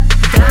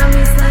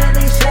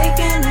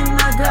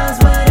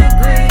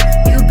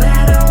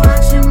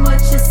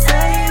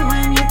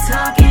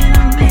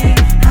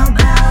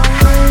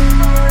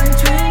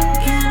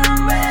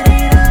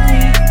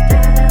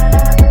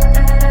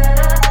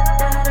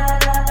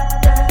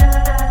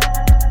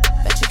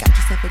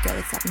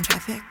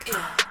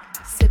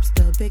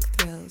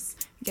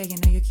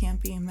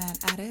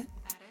it.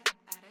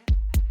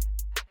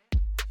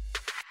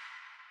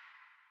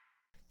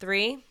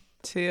 3,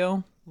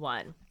 2,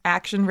 1.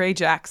 Action Ray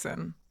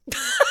Jackson.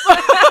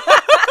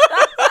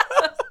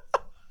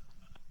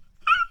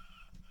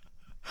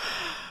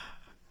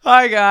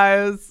 Hi,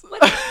 guys.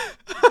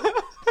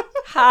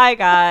 Hi,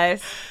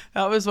 guys.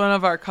 That was one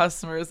of our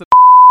customers.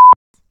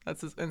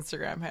 That's his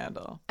Instagram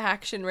handle.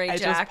 Action Ray I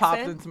Jackson. just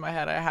popped into my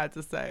head. I had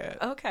to say it.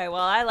 Okay,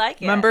 well, I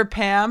like it. Remember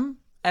Pam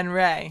and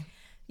Ray?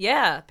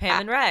 Yeah,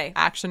 Pam and Ray.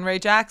 Action Ray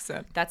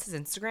Jackson. That's his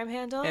Instagram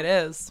handle? It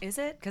is. Is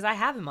it? Because I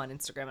have him on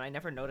Instagram and I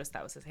never noticed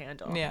that was his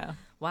handle. Yeah.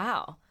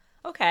 Wow.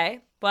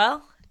 Okay.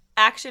 Well,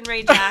 Action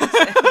Ray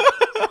Jackson.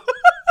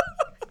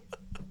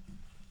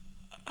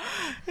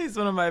 He's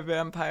one of my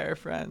vampire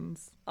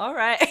friends. All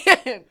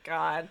right.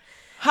 God.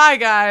 Hi,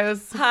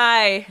 guys.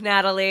 Hi,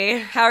 Natalie.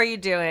 How are you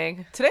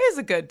doing? Today is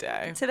a good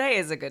day. Today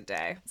is a good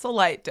day. It's a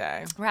light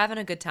day. We're having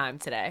a good time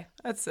today.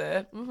 That's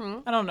it. Mm-hmm.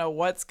 I don't know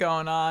what's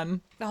going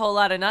on. A whole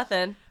lot of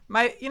nothing.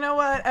 You know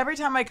what? Every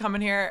time I come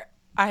in here,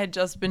 I had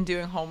just been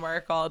doing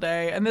homework all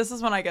day, and this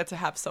is when I get to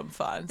have some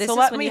fun. This so is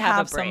let when me you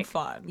have a some break.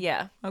 fun.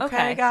 Yeah.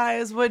 Okay,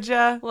 guys, would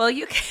ya? Well,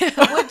 you can.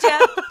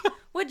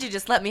 Would you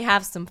just let me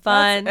have some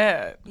fun?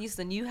 That's it.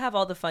 Houston, you have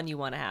all the fun you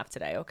want to have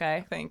today,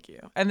 okay? Thank you.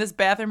 And this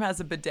bathroom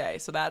has a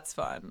bidet, so that's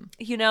fun.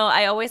 You know,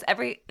 I always,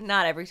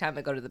 not every time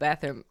I go to the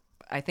bathroom,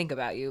 I think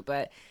about you,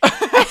 but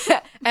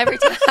every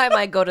time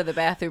I go to the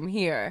bathroom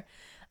here,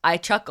 I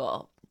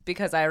chuckle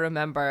because I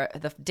remember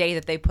the day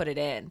that they put it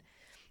in.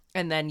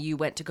 And then you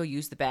went to go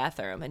use the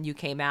bathroom and you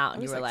came out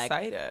and you were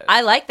excited. like,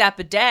 I like that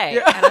bidet.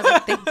 Yeah. And I was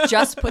like, they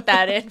just put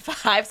that in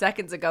 5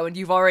 seconds ago and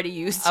you've already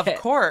used it. Of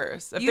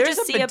course. If You there's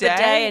just a see bidet, a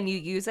bidet and you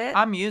use it?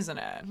 I'm using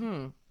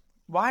it.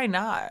 Why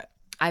not?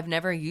 I've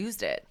never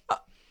used it.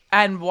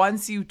 And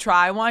once you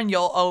try one,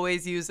 you'll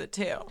always use it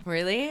too.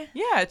 Really?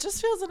 Yeah, it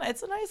just feels,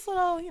 it's a nice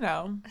little,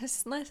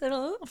 It's a nice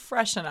little.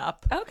 freshen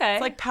up. Okay.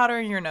 It's like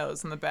powdering your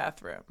nose in the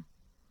bathroom.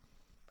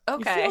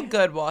 Okay. You feel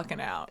good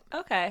walking out.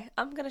 Okay.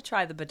 I'm going to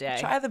try the bidet.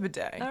 Try the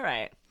bidet. All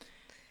right.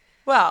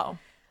 Well,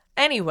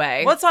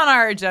 Anyway. what's on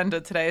our agenda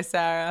today,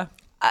 Sarah?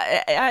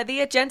 The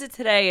agenda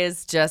today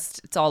is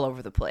just, it's all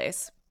over the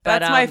place. But,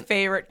 That's my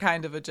favorite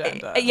kind of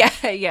agenda.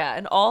 Yeah.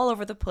 And all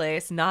over the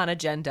place,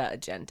 non-agenda.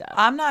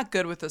 I'm not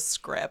good with a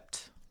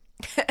script.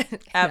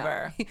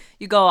 Ever. No.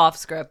 You go off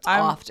script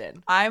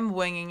often. I'm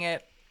winging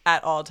it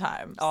at all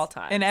times. All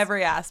times. In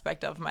every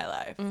aspect of my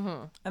life.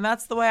 Mm-hmm. And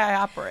that's the way I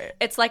operate.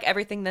 It's like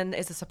everything then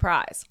is a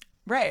surprise,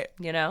 Right.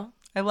 you know?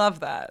 I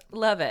love that.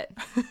 Love it.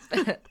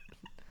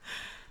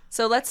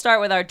 So let's start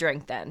with our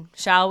drink then,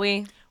 shall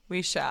we?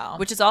 We shall.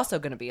 Which is also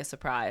going to be a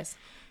surprise.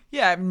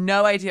 Yeah, I have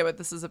no idea what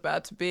this is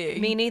about to be.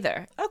 Me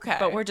neither. Okay.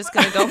 But we're just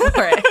going to go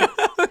for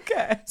it.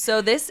 Okay.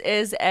 So this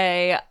is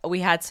we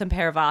had some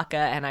pear vodka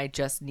and I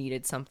just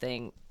needed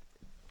something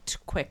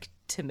quick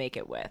to make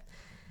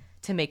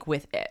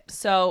with it.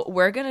 So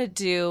we're going to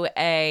do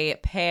a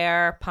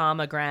pear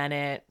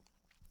pomegranate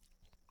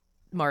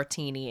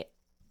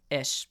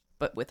martini-ish,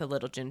 but with a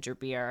little ginger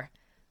beer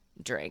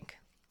drink.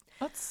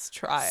 Let's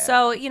try it.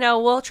 So,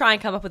 we'll try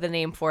and come up with a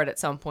name for it at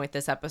some point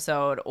this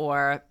episode,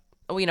 or,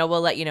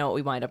 we'll let you know what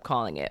we wind up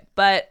calling it.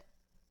 But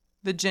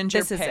the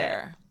ginger this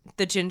pear. is it.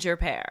 The ginger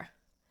pear.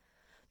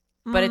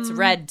 But it's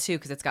red, too,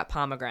 because it's got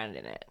pomegranate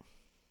in it.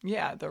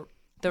 Yeah, The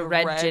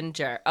red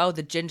ginger. Oh,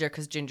 the ginger,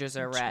 because gingers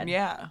are red.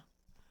 Yeah.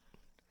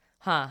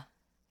 Huh.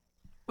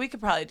 We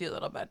could probably do a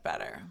little bit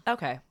better.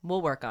 Okay,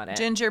 we'll work on it.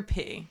 Ginger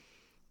pea.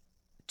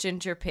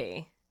 Ginger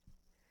pea.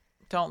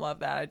 Don't love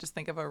that. I just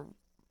think of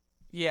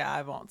yeah,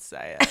 I won't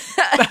say it.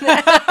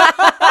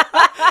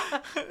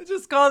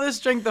 Just call this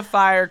drink the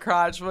fire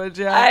crotch, would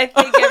you? I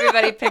think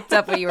everybody picked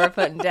up what you were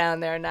putting down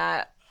there,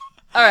 Nat.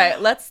 All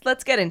right,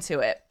 let's get into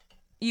it.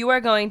 You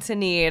are going to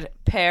need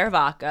pear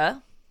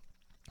vodka,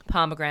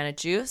 pomegranate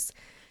juice,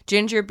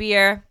 ginger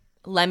beer,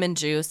 lemon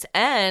juice,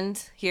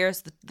 and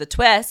here's the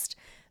twist,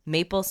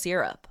 maple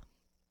syrup.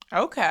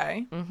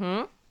 Okay.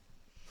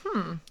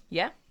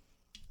 Yeah.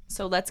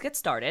 So let's get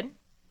started.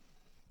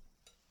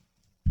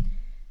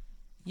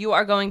 You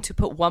are going to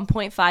put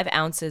 1.5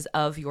 ounces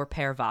of your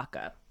pear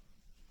vodka.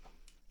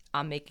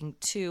 I'm making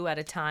 2 at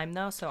a time,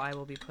 though, so I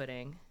will be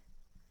putting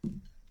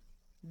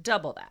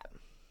double that.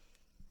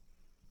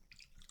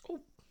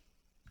 Ooh.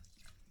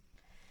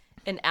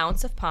 An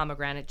ounce of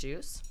pomegranate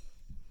juice.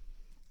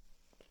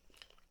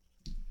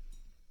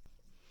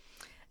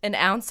 An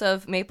ounce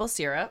of maple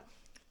syrup.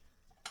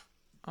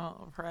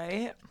 All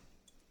right.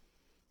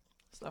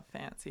 It's a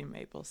fancy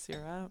maple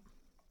syrup.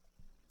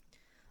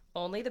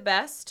 Only the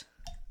best.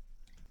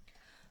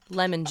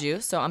 Lemon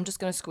juice. So I'm just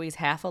going to squeeze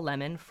half a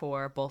lemon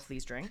for both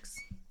these drinks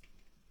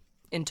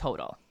in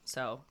total.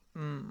 So.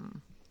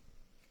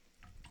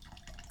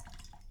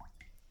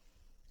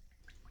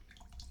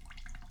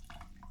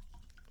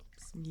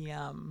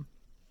 Yum.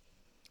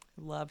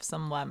 Love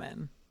some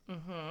lemon.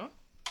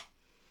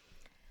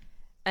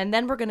 And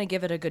then we're going to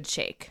give it a good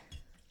shake.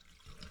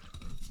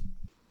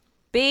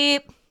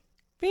 Beep.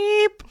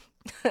 Beep.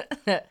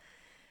 A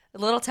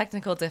little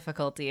technical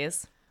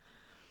difficulties.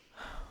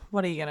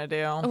 What are you going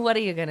to do? What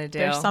are you going to do?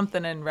 There's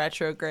something in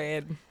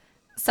retrograde.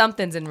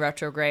 Something's in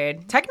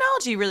retrograde.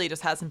 Technology really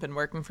just hasn't been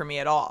working for me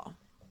at all.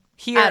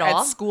 Here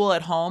At school,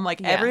 at home,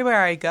 like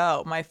everywhere I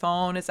go, my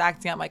phone is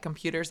acting up, my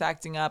computer's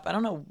acting up. I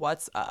don't know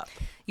what's up.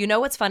 You know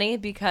what's funny?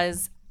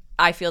 Because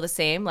I feel the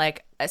same.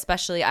 Like,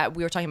 especially,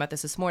 we were talking about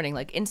this morning,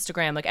 like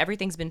Instagram, like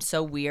everything's been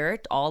so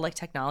weird. All like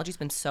technology's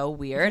been so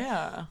weird.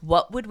 Yeah.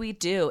 What would we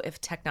do if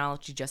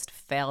technology just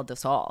failed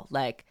us all?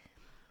 Like,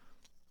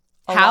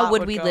 how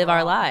would we live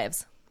our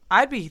lives?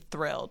 I'd be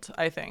thrilled,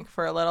 I think,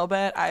 for a little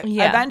bit.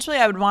 Eventually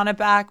I would want it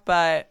back,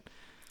 but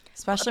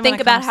especially when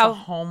it comes to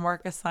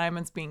homework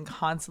assignments being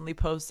constantly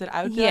posted,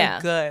 I would be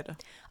like, good.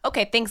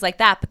 Okay, things like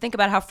that. But think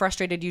about how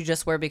frustrated you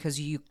just were because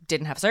you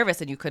didn't have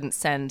service and you couldn't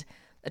send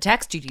a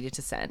text you needed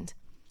to send.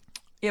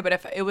 Yeah, but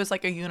if it was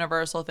like a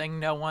universal thing,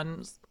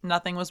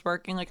 nothing was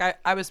working. Like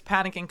I was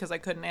panicking because I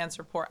couldn't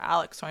answer poor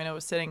Alex, so I know I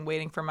was sitting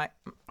waiting for my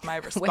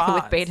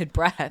response. With bated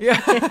breath.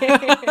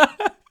 Yeah.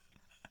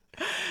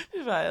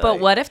 But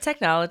what if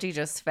technology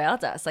just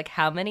failed us? Like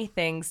how many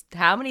things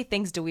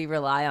do we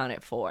rely on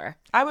it for?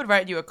 I would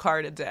write you a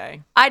card a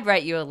day. I'd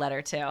write you a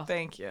letter too.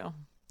 Thank you.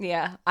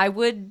 Yeah, I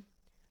would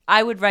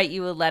write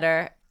you a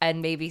letter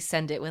and maybe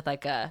send it with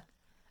like a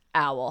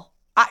owl.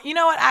 You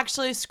know what?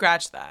 Actually,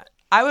 scratch that.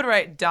 I would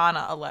write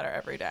Donna a letter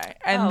every day.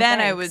 And then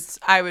thanks.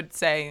 I would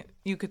say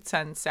you could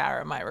send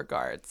Sarah my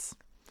regards.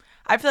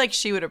 I feel like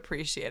she would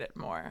appreciate it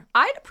more.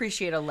 I'd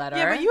appreciate a letter.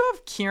 Yeah, but you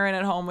have Kieran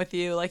at home with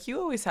you. Like, you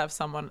always have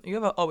someone.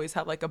 Always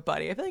have, like, a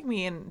buddy. I feel like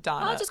me and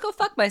Donna. I'll just go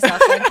fuck myself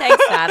then.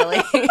 Thanks,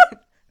 Natalie.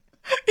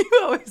 You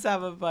always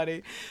have a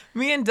buddy.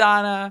 Me and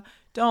Donna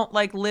don't,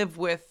 like, live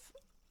with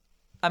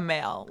a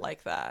male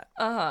like that.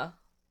 Uh-huh.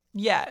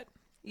 Yet.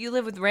 You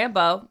live with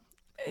Rambo.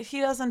 He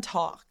doesn't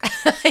talk.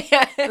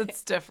 Yeah.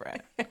 It's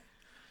different.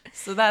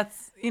 So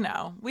that's,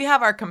 we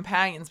have our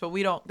companions, but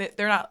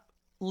they're not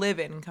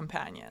live-in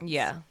companions.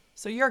 Yeah.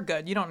 So you're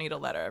good. You don't need a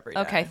letter every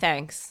day. Okay,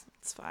 thanks.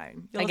 It's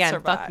fine. You'll Again,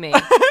 survive. fuck me.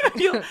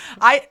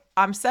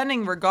 I'm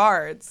sending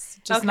regards.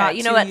 Just okay, not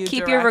you know to what? you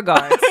Keep direct. your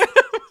regards.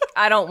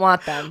 I don't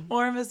want them.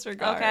 More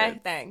misregards.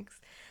 Okay, thanks.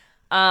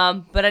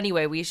 But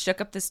anyway, we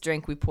shook up this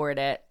drink. We poured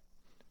it,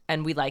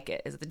 and we like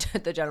it. Is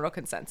the general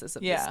consensus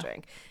of this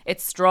drink?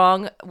 It's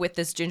strong with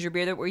this ginger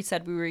beer that we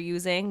said we were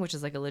using, which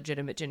is like a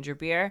legitimate ginger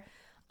beer.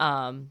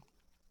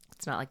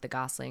 It's not like the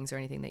Goslings or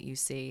anything that you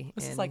see.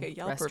 This in is like a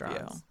Yelp restaurants.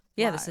 review.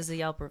 Yeah, Live. this is a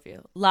Yelp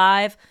review.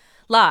 Live,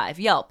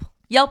 Yelp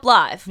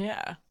Live.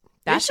 Yeah.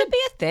 That should be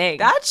a thing.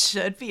 That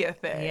should be a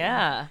thing.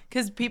 Yeah.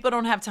 Because people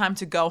don't have time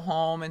to go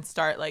home and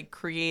start like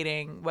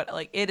creating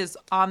it is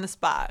on the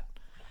spot.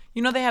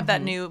 They have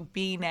that new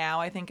Be Now,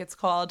 I think it's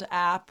called,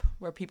 app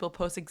where people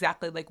post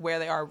exactly like where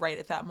they are right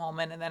at that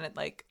moment. And then it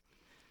like,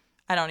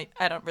 I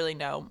don't really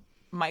know.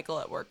 Michael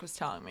at work was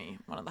telling me,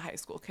 one of the high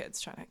school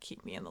kids, trying to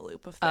keep me in the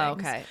loop of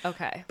things. Oh,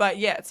 okay. But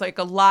yeah, it's like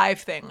a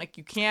live thing. Like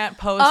you can't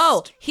post.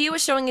 Oh, he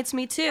was showing it to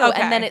me too.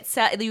 Okay. And then it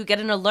said you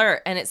get an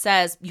alert and it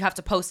says you have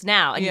to post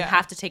now and you Yeah.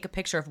 have to take a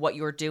picture of what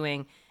you're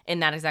doing in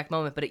that exact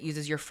moment, but it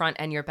uses your front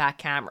and your back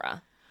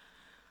camera.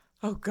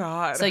 Oh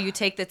God. So you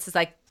take this, it's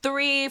like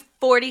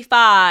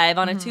 3:45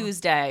 on a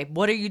Tuesday.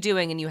 What are you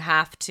doing? And you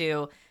have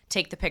to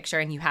take the picture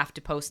and you have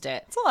to post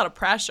it. It's a lot of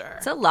pressure.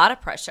 It's a lot of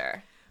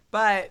pressure.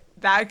 But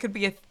that could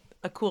be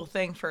a cool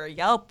thing for a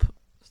Yelp,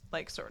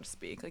 like, so to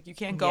speak. Like, you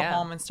can't go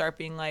home and start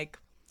being like,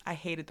 I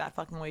hated that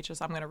fucking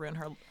waitress. I'm going to ruin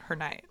her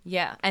night.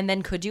 Yeah. And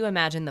then could you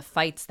imagine the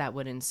fights that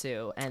would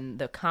ensue and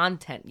the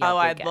content Yelp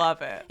would I'd get?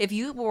 love it. If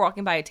you were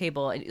walking by a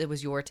table and it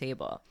was your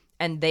table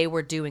and they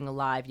were doing a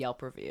live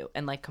Yelp review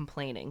and like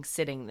complaining,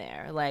 sitting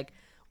there, like,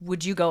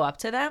 would you go up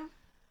to them?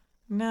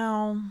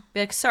 No. Be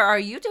like, sir, are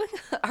you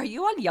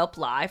on Yelp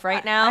Live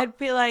right now? I'd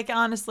be like,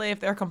 honestly, if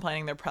they're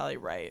complaining, they're probably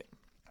right.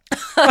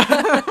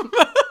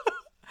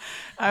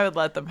 I would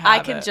let them have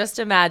it. I can just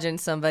imagine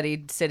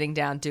somebody sitting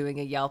down doing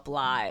a Yelp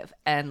Live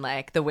and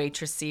like the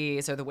waitress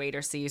sees or the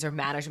waiter sees or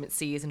management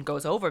sees and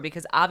goes over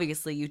because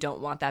obviously you don't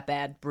want that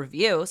bad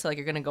review. So like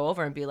you're going to go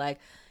over and be like,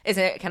 is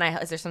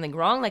there something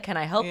wrong? Like, can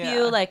I help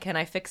you? Like, can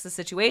I fix the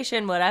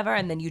situation? Whatever.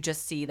 And then you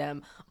just see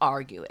them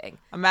arguing.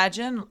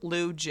 Imagine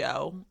Lou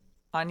Joe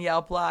on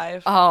Yelp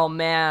Live. Oh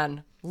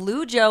man.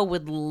 Lou Joe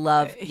would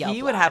love Yelp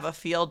He would Live. have a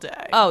field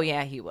day. Oh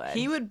yeah, he would.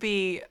 He would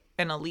be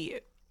an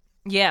elite.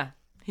 Yeah.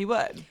 He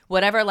would.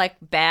 Whatever like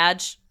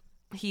badge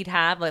he'd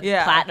have, like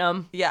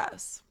platinum.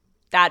 Yes.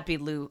 That'd be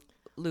Lou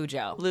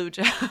Joe. Lou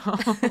Joe.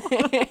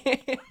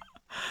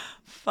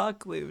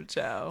 Fuck Lou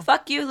Joe.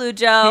 Fuck you, Lou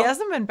Joe. He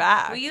hasn't been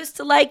back. We used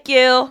to like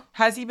you.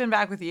 Has he been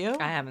back with you?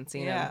 I haven't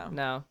seen him.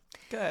 No.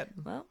 Good.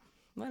 Well,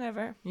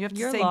 whatever. You have to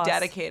You're stay lost.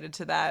 dedicated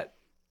to that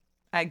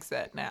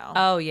exit now.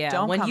 Oh yeah.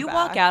 Don't when come you back.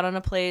 walk out on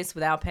a place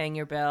without paying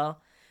your bill,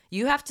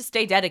 you have to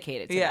stay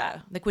dedicated to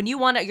that. Like when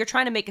you're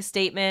trying to make a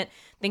statement,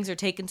 things are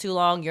taking too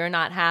long, you're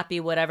not happy,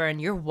 whatever, and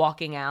you're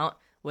walking out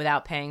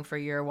without paying for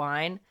your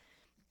wine.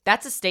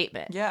 That's a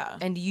statement. Yeah.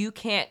 And you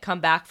can't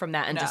come back from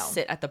that and just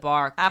sit at the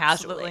bar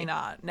Absolutely casually.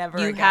 not. Never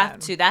You again. have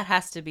to. That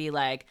has to be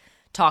like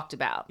talked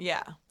about.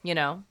 Yeah. You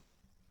know?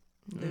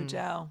 Lou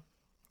Joe.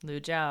 Lou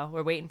Joe,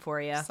 we're waiting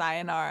for you.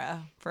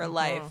 Sayonara for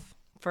life.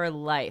 For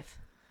life.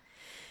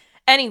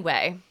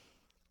 Anyway,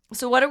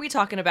 so what are we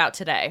talking about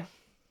today?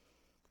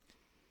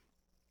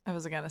 I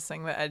was going to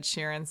sing the Ed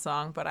Sheeran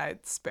song, but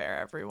I'd spare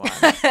everyone.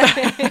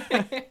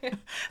 That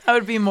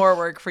would be more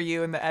work for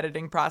you in the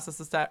editing process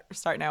to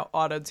start now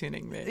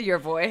auto-tuning me. Your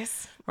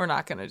voice. We're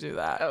not going to do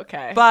that.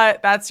 Okay.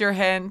 But that's your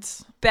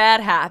hint.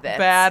 Bad habits.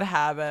 Bad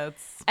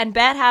habits. And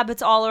bad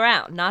habits all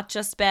around, not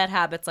just bad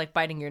habits like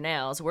biting your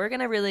nails. We're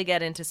going to really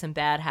get into some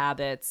bad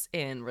habits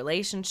in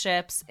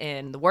relationships,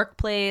 in the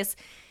workplace,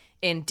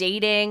 in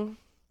dating,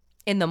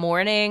 in the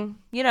morning,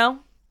 you know.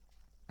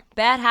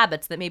 Bad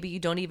habits that maybe you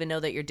don't even know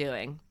that you're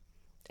doing,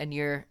 and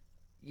you're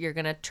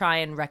gonna try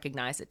and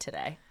recognize it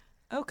today.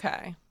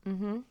 Okay.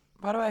 Mm-hmm.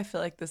 Why do I feel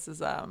like this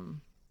is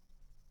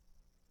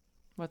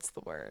what's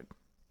the word?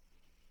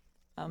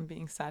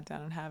 Being sat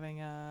down and having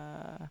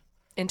a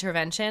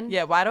intervention.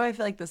 Yeah. Why do I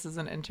feel like this is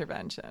an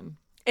intervention?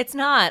 It's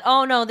not.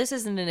 Oh no, this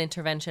isn't an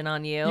intervention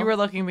on you. You were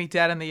looking me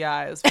dead in the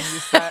eyes when you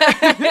said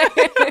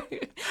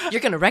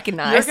you're gonna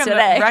recognize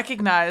today.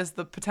 Recognize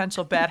the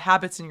potential bad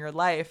habits in your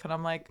life, and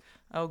I'm like,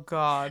 oh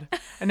God.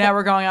 And now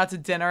we're going out to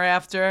dinner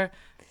after.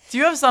 Do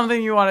you have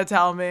something you want to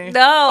tell me?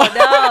 No.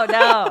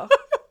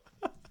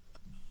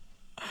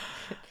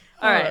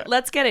 All right,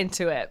 let's get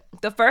into it.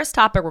 The first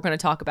topic we're going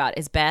to talk about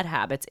is bad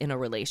habits in a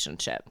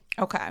relationship.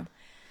 Okay.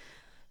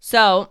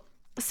 So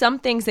some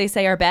things they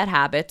say are bad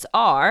habits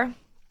are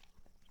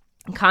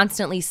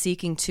constantly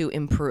seeking to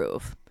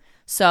improve.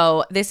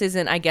 So this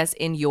isn't, I guess,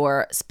 in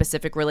your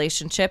specific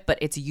relationship, but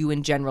it's you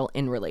in general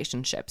in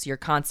relationships. You're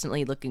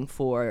constantly looking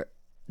for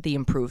the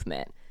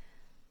improvement,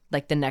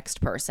 like the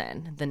next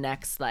person, the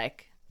next,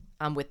 like,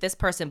 I'm with this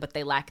person, but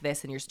they lack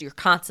this, and you're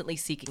constantly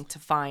seeking to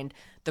find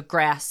the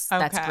grass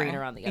that's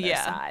greener on the other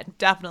side.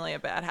 Definitely a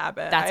bad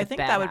habit. I think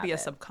that would be a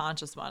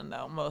subconscious one,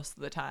 though, most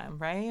of the time,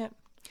 right?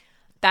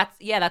 That's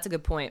a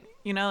good point.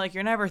 You know, like,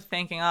 you're never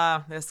thinking,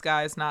 this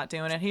guy's not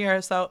doing it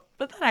here, so,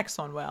 but the next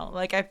one will.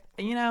 Like,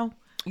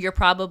 you're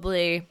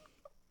probably,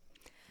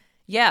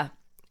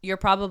 you're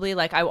probably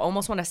like, I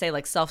almost want to say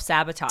like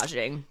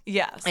self-sabotaging.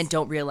 Yes. And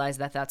don't realize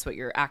that that's what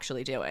you're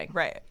actually doing.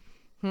 Right.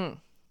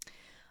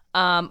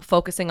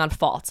 Focusing on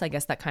faults. I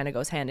guess that kind of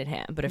goes hand in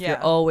hand. But if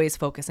you're always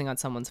focusing on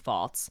someone's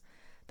faults,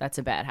 that's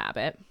a bad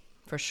habit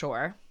for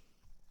sure.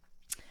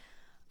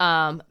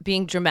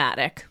 Being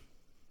dramatic.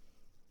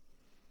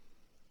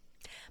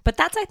 But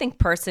that's, I think,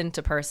 person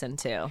to person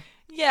too.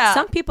 Yeah.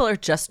 Some people are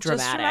just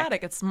dramatic. Just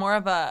dramatic. It's more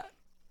of a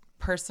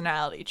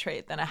personality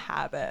trait than a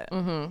habit,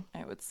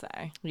 I would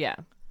say. Yeah.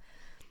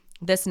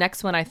 This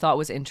next one I thought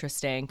was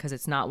interesting because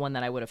it's not one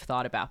that I would have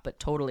thought about, but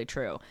totally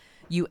true.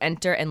 You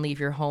enter and leave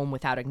your home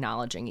without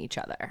acknowledging each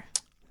other.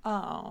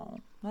 Oh,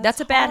 that's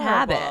a bad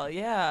horrible. habit.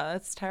 Yeah,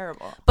 that's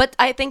terrible. But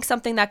I think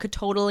something that could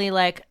totally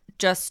like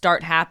just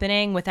start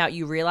happening without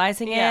you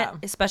realizing it,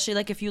 especially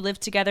like if you live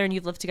together and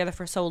you've lived together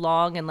for so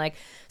long and like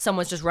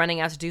someone's just running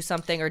out to do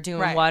something or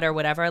doing what or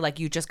whatever, like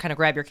you just kind of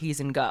grab your keys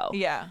and go.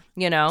 Yeah.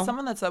 You know?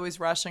 Someone that's always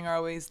rushing or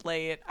always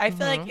late. I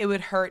feel like it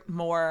would hurt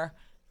more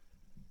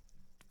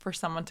for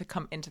someone to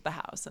come into the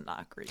house and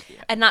not greet you.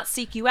 And not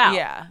seek you out.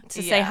 Yeah.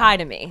 To say hi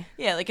to me.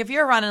 Yeah, like if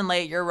you're running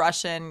late, you're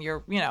rushing,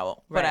 you're,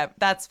 whatever.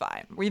 That's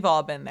fine. We've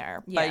all been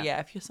there.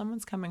 Yeah. But if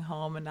someone's coming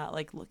home and not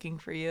like looking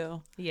for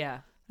you. Yeah.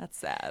 That's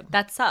sad.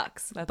 That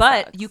sucks.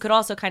 But you could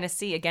also kind of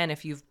see, again,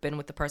 if you've been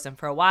with the person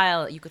for a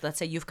while, you could, let's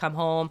say you've come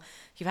home,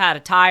 you've had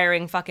a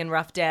tiring fucking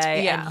rough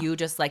day, and you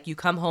just like, you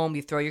come home,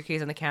 you throw your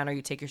keys on the counter,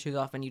 you take your shoes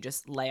off, and you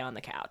just lay on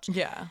the couch.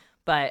 Yeah.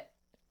 But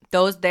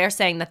they're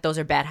saying that those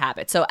are bad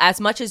habits. So as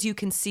much as you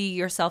can see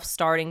yourself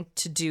starting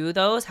to do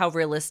those, how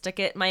realistic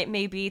it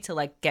may be to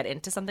like get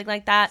into something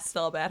like that.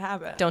 Still a bad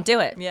habit. Don't do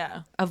it.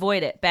 Yeah.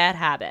 Avoid it. Bad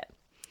habit.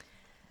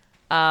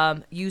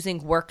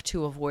 Using work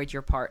to avoid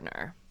your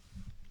partner.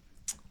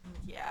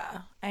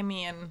 Yeah. I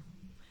mean,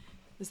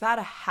 is that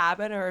a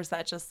habit or is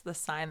that just the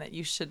sign that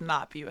you should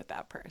not be with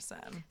that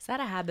person? Is that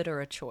a habit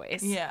or a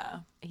choice? Yeah.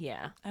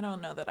 Yeah. I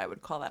don't know that I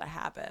would call that a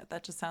habit.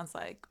 That just sounds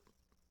like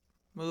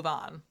move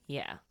on.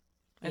 Yeah.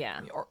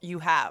 Or you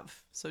have.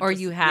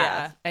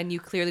 And you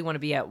clearly want to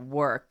be at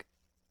work,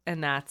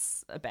 and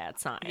that's a bad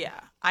sign. Yeah.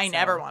 I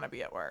never want to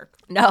be at work.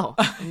 No.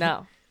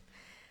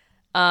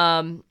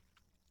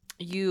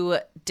 You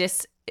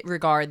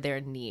disregard their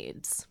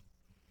needs.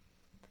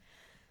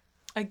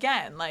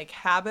 Again, like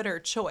habit or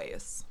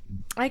choice.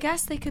 I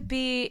guess they could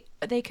be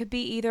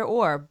either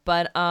or,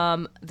 but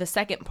the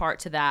second part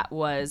to that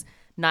was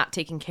not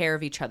taking care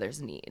of each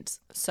other's needs.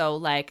 So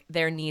like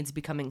their needs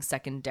becoming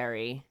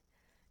secondary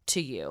to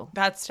you.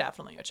 That's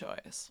definitely a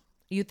choice.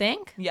 You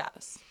think?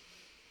 Yes.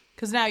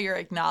 Because now you're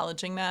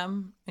acknowledging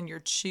them and you're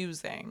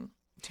choosing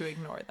to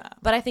ignore them.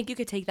 But I think you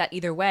could take that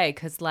either way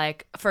because,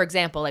 like, for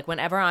example, like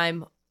whenever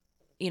I'm,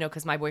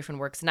 because my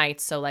boyfriend works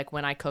nights, so like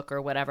when I cook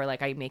or whatever,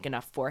 like I make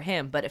enough for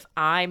him. But if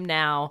I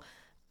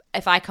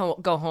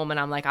go home and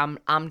I'm like,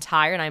 I'm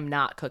tired, I'm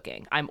not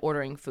cooking, I'm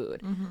ordering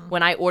food. Mm-hmm.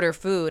 When I order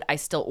food, I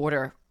still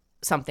order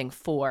something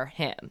for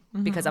him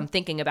because I'm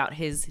thinking about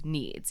his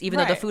needs. Even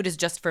though the food is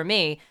just for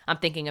me, I'm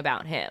thinking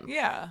about him.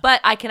 Yeah. But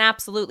I can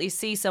absolutely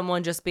see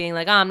someone just being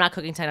like, I'm not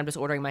cooking tonight, I'm just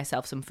ordering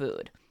myself some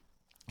food.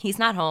 he's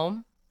not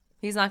home.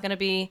 He's not going to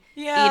be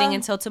Yeah. eating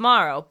until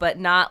tomorrow, but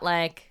not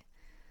like,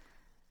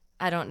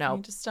 I don't know.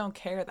 You just don't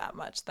care that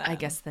much then. I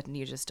guess that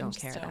you just don't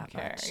care that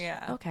much.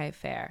 Yeah. Okay,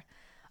 fair.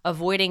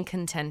 Avoiding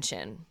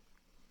contention.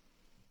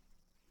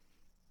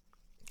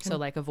 So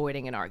like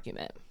avoiding an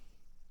argument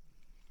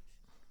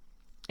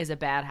is a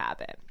bad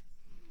habit.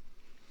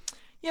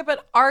 Yeah,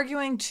 but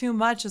arguing too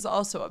much is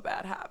also a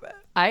bad habit.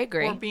 I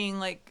agree. Or being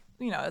like,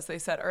 as they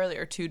said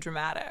earlier, too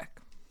dramatic.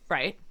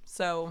 Right.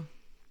 So.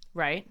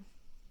 Right.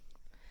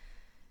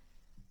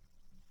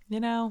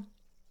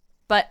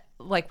 But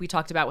like we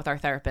talked about with our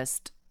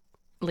therapist,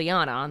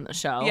 Liana, on the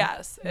show.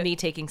 Yes. Me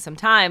taking some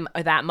time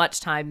or that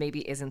much time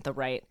maybe isn't the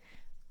right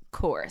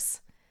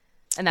course.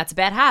 And that's a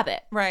bad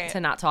habit. Right. To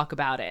not talk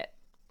about it.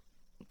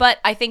 But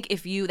I think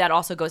that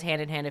also goes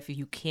hand in hand if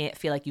you can't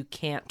feel like you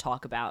can't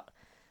talk about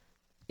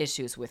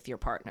issues with your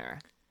partner.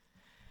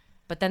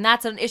 But then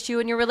that's an issue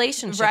in your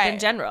relationship in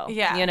general.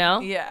 Yeah.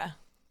 Yeah.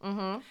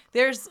 Mm-hmm.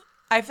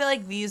 I feel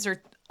like these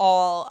are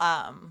all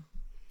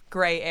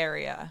gray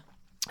area.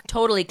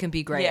 Totally can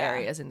be gray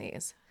areas in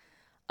these.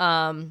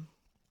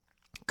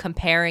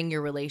 Comparing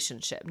your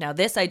relationship. Now,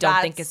 this I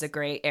don't think is a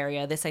gray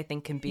area. This I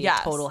think can be a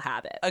total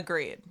habit.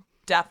 Agreed.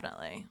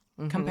 Definitely.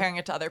 Mm-hmm. Comparing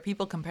it to other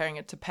people, comparing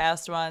it to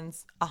past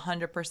ones,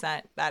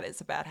 100%, that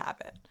is a bad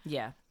habit.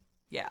 Yeah.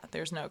 Yeah,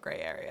 there's no gray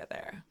area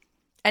there.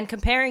 And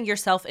comparing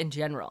yourself in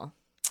general.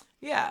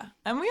 Yeah,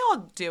 and we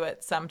all do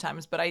it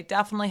sometimes, but I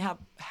definitely have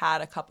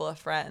had a couple of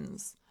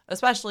friends,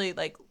 especially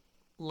like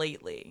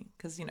lately,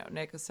 because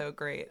Nick is so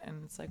great,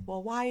 and it's like,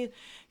 well, why,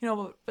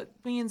 but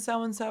me and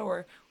so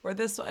or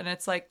this, and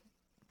it's like,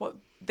 well,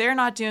 they're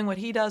not doing what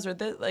he does, or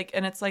this, like,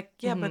 and it's like,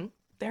 yeah, but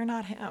they're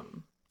not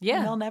him. Yeah,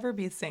 and they'll never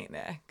be Saint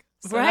Nick.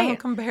 So I don't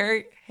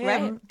compare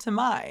him to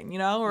mine,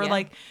 or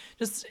like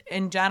just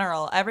in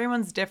general,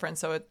 everyone's different.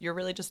 So you're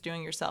really just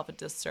doing yourself a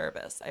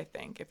disservice, I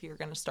think, if you're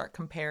going to start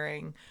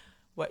comparing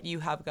what you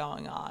have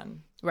going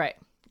on. Right.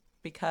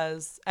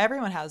 Because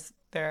everyone has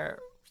their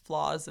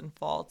flaws and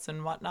faults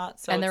and whatnot.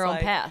 So and their own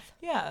path.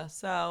 Yeah.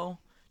 So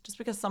just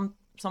because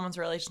someone's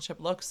relationship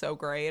looks so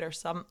great or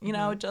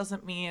it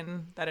doesn't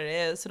mean that it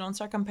is. So don't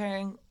start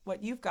comparing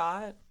what you've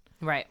got.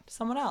 Right. To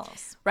someone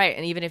else. Right.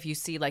 And even if you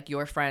see like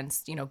your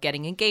friends,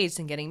 getting engaged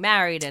and getting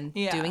married and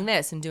doing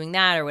this and doing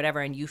that or whatever,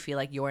 and you feel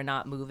like you're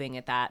not moving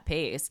at that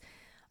pace,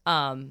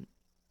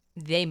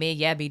 they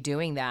may, be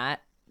doing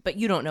that, but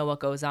you don't know what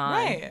goes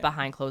on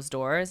behind closed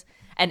doors.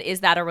 And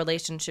is that a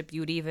relationship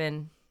you'd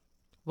even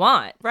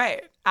want?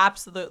 Right.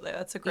 Absolutely.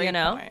 That's a great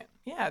point.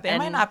 Yeah. They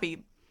might not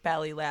be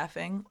belly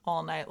laughing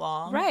all night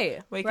long.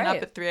 Right. Waking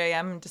up at 3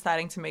 a.m. and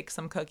deciding to make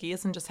some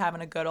cookies and just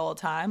having a good old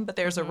time. But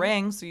there's a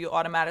ring, so you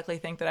automatically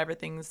think that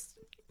everything's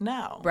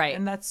Right.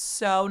 And that's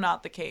so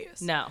not the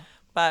case. No.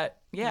 But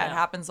it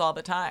happens all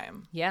the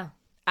time. Yeah,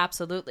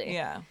 absolutely.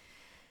 Yeah.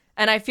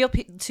 And I feel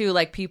too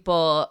like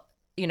people,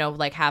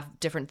 like have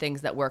different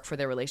things that work for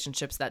their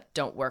relationships that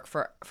don't work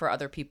for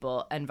other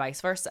people and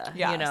vice versa.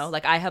 Yes.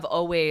 Like I have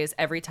always,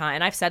 every time,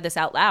 and I've said this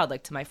out loud,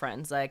 like to my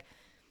friends, like,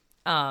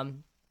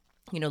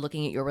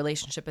 looking at your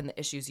relationship and the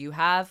issues you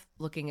have,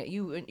 looking at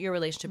you and your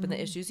relationship and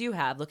the issues you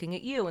have, looking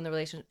at you and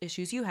the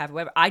issues you have,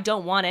 whatever. I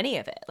don't want any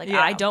of it. Like,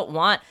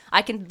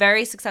 I can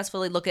very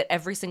successfully look at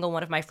every single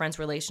one of my friends'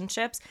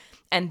 relationships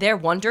and they're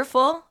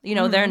wonderful.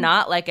 They're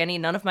not like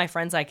none of my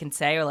friends I can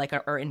say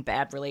are in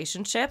bad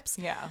relationships.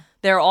 Yeah.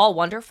 They're all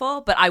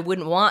wonderful, but I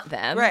wouldn't want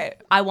them. Right.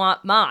 I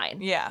want mine.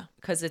 Yeah.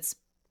 Because it's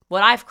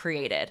what I've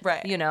created.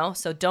 Right.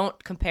 So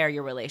don't compare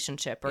your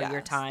relationship or your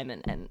time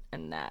and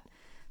that.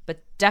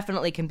 But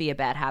definitely can be a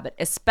bad habit,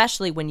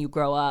 especially when you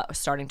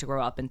starting to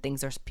grow up, and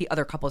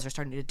other couples are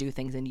starting to do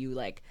things, and you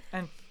like,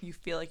 and you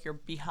feel like you're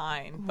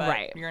behind,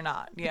 but you're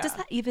not. Yeah. What does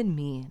that even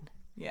mean?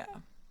 Yeah.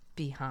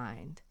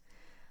 Behind.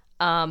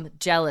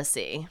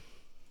 Jealousy.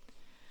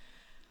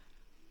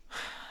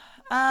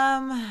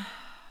 I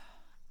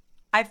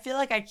feel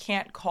like I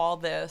can't call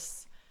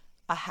this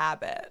a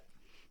habit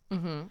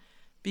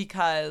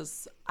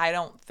because I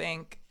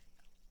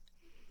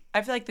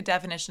feel like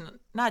the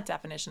not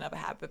definition of a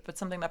habit, but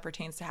something that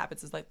pertains to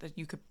habits is like that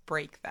you could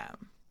break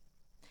them.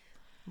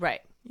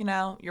 Right.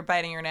 You're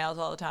biting your nails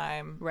all the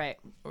time. Right.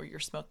 Or you're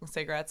smoking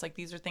cigarettes. Like,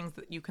 these are things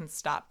that you can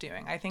stop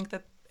doing. I think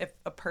that if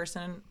a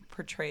person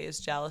portrays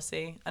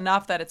jealousy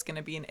enough that it's going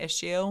to be an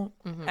issue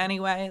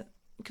anyway,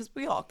 because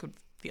we all could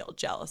feel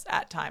jealous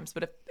at times.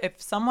 But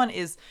if someone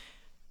is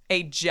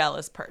a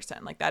jealous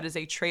person, like that is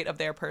a trait of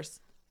their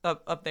character,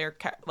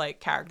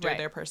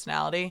 their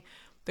personality,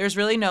 there's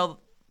really no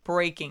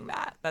breaking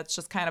that. That's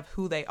just kind of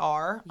who they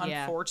are,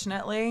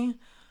 unfortunately.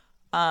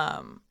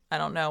 I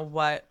don't know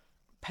what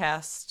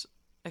past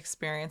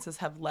experiences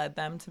have led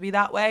them to be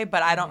that way,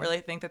 but I don't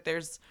really think that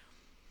there's,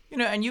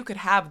 and you could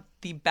have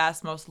the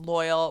best, most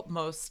loyal,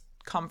 most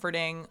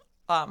comforting,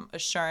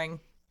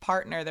 assuring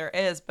partner there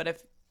is, but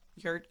if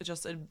you're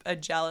just a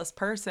jealous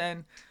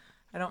person,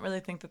 I don't really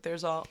think that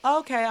there's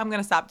okay, I'm going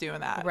to stop doing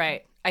that.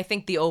 Right. I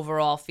think the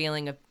overall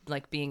feeling of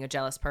like being a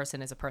jealous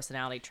person is a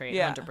personality trait,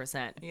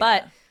 100%. Yeah.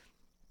 But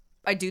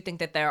I do think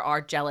that there are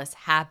jealous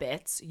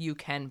habits you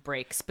can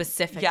break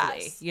specifically.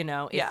 Yes. You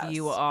know, if Yes.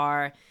 you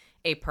are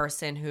a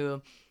person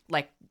who,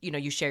 like, you know,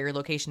 you share your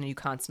location and you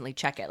constantly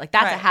check it. Like,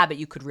 that's a Right. habit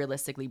you could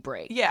realistically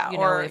break. Yeah, You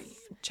know, or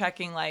if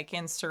checking like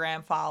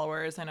Instagram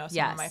followers. I know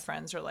some of my Yes.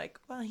 friends are like,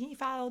 well, he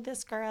followed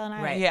this girl and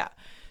I Right. yeah.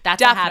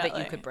 that's a habit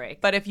you could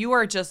break. But if you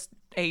are just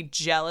a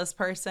jealous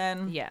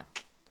person, Yeah.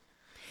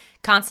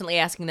 Constantly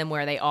asking them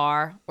where they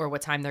are or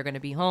what time they're going to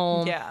be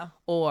home. Yeah.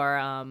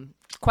 Or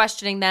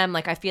questioning them.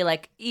 Like, I feel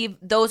like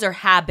those are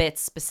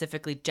habits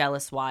specifically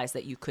jealous-wise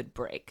that you could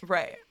break.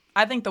 right.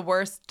 I think the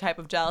worst type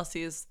of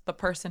jealousy is the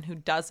person who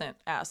doesn't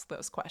ask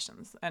those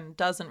questions and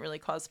doesn't really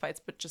cause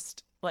fights, but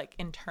just like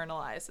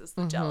internalizes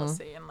the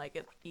jealousy and like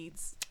it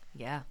eats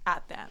Yeah.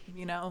 at them,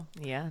 you know?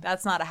 Yeah.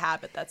 That's not a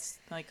habit. That's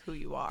like who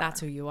you are. That's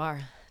who you are.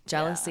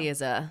 Jealousy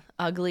is a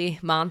ugly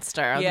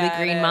monster, ugly Yeah, it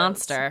green is.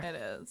 monster. It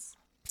is.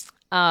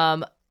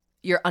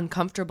 You're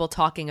uncomfortable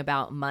talking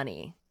about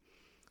money.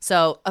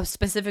 So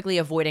specifically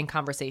avoiding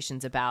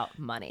conversations about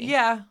money.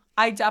 Yeah,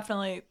 I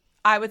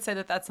would say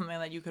that that's something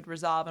that you could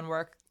resolve and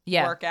work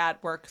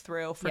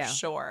through for Yeah.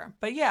 sure.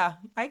 But yeah,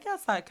 I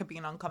guess that could be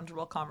an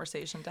uncomfortable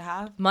conversation to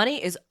have.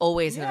 Money is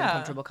always an Yeah.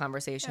 uncomfortable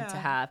conversation to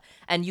Yeah. have.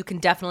 And you can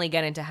definitely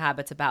get into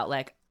habits about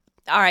like,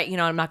 all right, you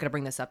know, I'm not going to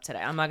bring this up today.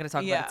 I'm not going to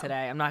talk about Yeah. it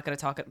today. I'm not going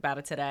to talk about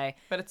it today.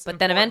 But it's then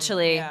important.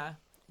 eventually Yeah,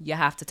 you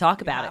have to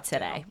talk you about it have to.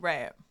 today.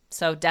 Right.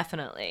 So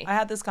definitely. I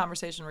had this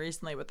conversation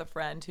recently with a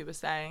friend who was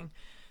saying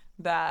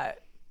that,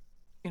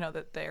 you know,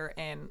 that they're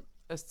in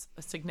a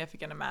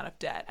significant amount of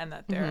debt and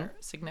that their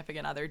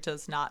significant other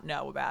does not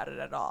know about it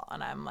at all.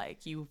 And I'm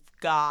like, you've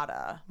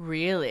gotta.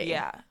 Really?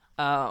 Yeah.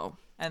 Oh.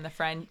 And the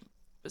friend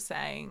was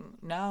saying,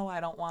 no, I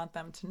don't want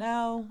them to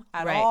know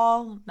at Right.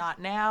 all. Not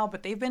now,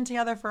 but they've been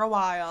together for a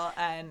while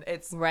and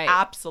it's Right.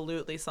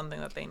 absolutely something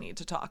that they need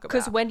to talk about.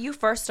 Because when you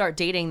first start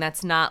dating,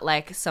 that's not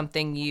like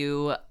something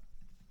you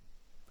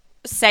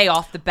say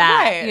off the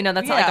bat. Right, You know,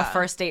 that's not like a yeah.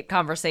 first date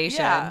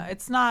conversation. Yeah,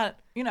 it's not,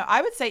 you know,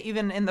 I would say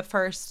even in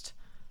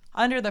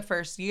under the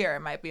first year,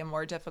 it might be a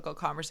more difficult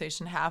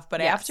conversation to have.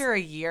 But Yes. after a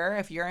year,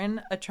 if you're in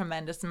a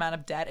tremendous amount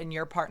of debt and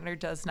your partner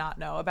does not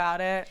know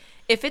about it,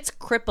 If it's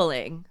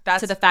crippling to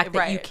That's- the fact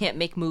that you right. can't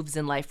make moves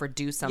in life or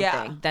do something,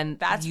 yeah, then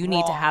that's you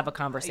need to wrong. have a Yeah,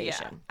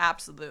 conversation.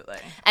 absolutely.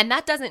 And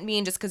that doesn't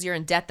mean just because you're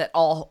in debt that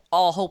all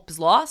hope is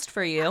lost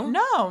for you.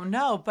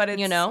 No, but it's,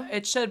 You know?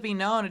 it should be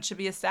known. It should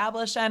be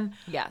established. And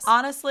Yes.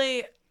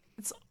 honestly,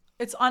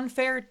 it's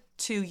unfair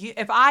to you.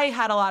 If I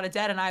had a lot of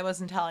debt and I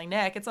wasn't telling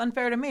Nick, it's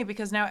unfair to me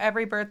because now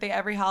every birthday,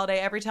 every holiday,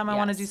 every time I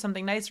want to Yes. do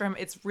something nice for him,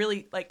 it's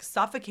really like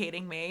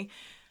suffocating me.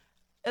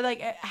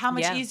 Like, how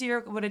much Yeah. easier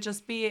would it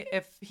just be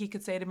if he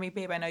could say to me,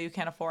 babe, I know you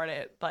can't afford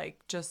it. Like,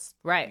 just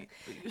Right.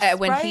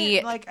 When right?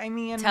 he like, I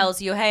mean, tells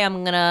you, hey,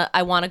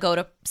 I want to go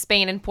to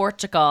Spain and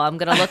Portugal. I'm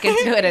going to look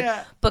into it Yeah.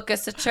 and book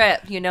us a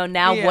trip. You know,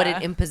 now what Yeah.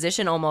 an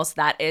imposition almost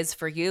that is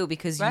for you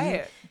because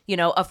Right. you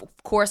know, of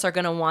course are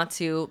going to want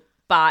to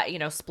buy, you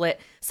know, split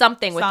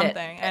something with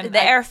Something. it. And the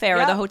airfare or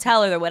yeah. the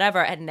hotel or the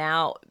whatever. And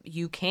now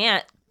you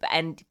can't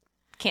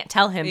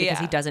tell him because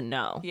he Yeah. doesn't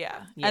know. Yeah.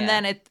 Yeah. And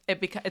then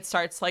it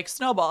starts like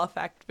snowball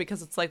effect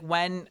because it's like,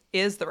 when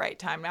is the right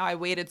time? Now I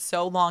waited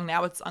so long.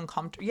 Now it's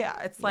uncomfortable. Yeah.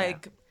 It's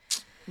like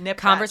nip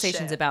that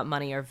Conversations shit. about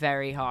money are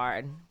very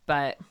hard,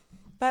 but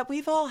But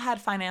we've all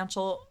had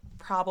financial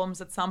problems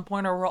at some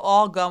point, or we're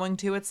all going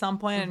to at some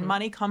point, and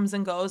money comes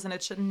and goes, and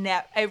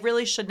it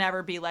really should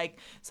never be like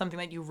something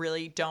that you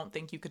really don't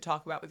think you could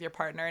talk about with your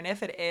partner. And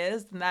if it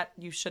is, then that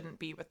you shouldn't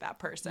be with that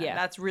person. Yeah.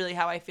 That's really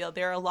how I feel.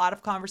 There are a lot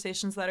of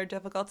conversations that are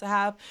difficult to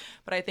have,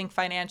 but I think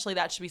financially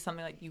that should be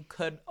something like you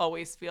could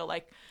always feel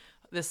like,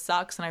 this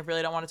sucks and I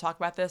really don't want to talk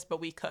about this, but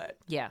we could.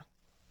 yeah.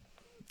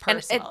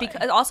 Personally.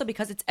 And also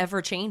because it's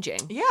ever changing.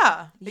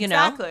 Yeah, You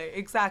know?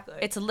 exactly.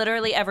 It's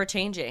literally ever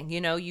changing. You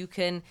know,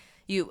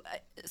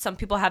 some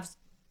people have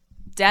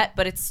debt,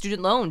 but it's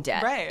student loan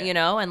debt. Right. You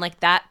know, and like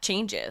that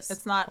changes.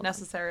 It's not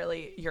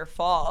necessarily your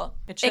fault.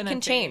 It shouldn't can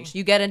be. change.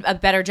 You get a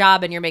better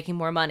job and you're making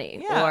more money.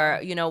 Yeah.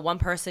 Or, you know, one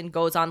person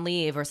goes on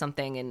leave or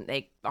something and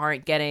they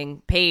aren't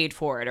getting paid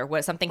for it or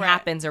what something Right.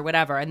 happens or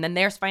whatever. And then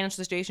their financial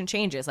situation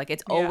changes. Like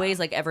it's always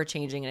like ever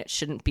changing and it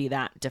shouldn't be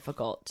that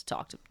difficult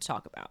to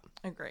talk about.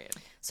 Agreed.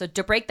 So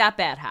to break that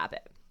bad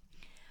habit.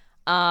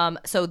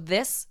 So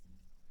this,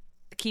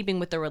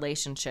 keeping with the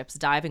relationships,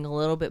 diving a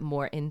little bit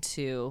more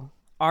into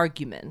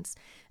arguments.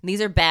 And these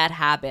are bad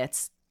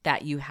habits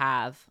that you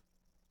have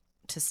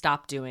to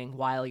stop doing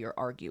while you're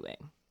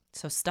arguing.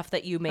 So stuff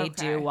that you may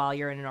do Okay. while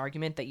you're in an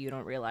argument that you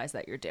don't realize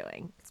that you're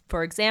doing.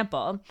 For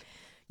example,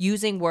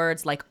 using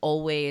words like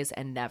always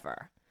and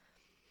never.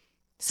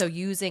 So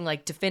using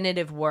like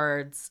definitive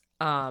words,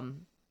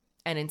 and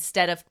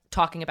instead of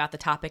talking about the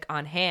topic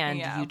on hand,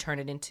 Yeah. you turn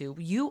it into,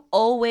 you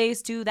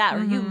always do that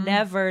or you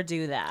never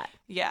do that.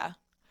 Yeah.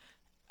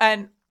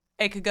 And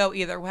it could go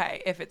either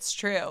way. If it's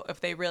true, if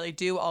they really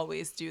do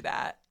always do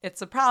that,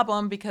 it's a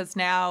problem because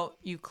now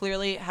you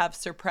clearly have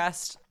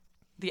suppressed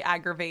the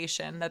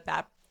aggravation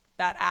that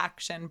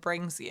action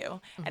brings you.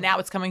 And now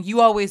it's coming,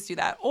 you always do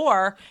that.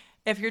 Or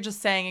if you're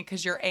just saying it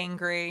because you're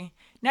angry,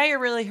 now you're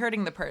really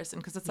hurting the person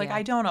because it's like, Yeah.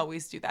 I don't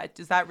always do that.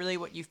 Is that really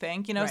what you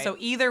think? You know, Right. so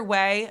either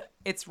way,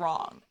 it's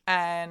wrong.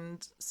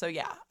 And so,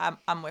 yeah,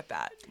 I'm with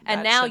that. And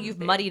That now shouldn't you've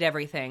be. muddied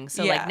everything.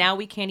 So Yeah. like now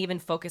we can't even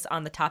focus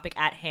on the topic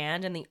at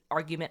hand and the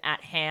argument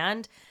at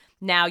hand.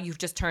 Now you've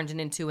just turned it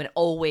into an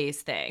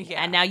always thing.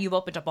 Yeah. And now you've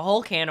opened up a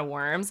whole can of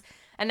worms.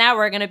 And now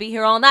we're going to be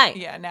here all night.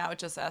 Yeah, now it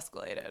just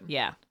escalated.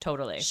 Yeah,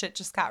 totally. Shit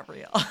just got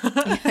real.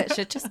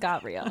 Shit just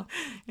got real.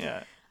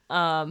 Yeah.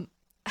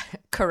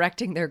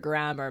 Correcting their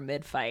grammar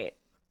mid-fight.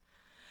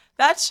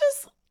 That's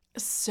just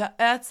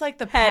that's like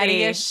the Petty.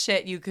 pettiest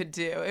shit you could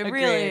do. It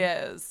really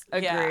is.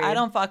 Yeah, Agreed. I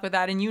don't fuck with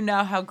that. And you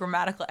know how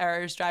grammatical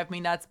errors drive me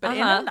nuts. But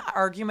in an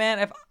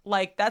argument, if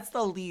like that's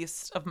the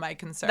least of my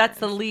concerns. That's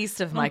the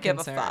least of my Don't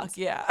give concerns. a fuck.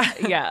 Yeah.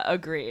 Yeah,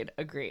 agreed.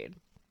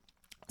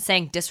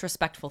 Saying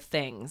disrespectful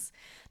things.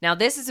 Now,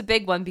 this is a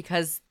big one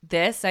because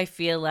this, I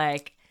feel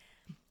like,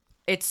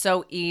 it's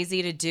so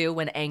easy to do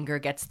when anger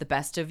gets the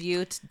best of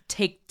you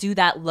to do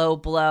that low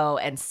blow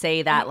and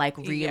say that like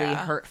really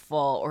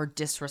hurtful or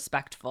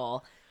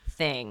disrespectful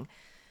thing.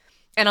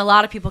 And a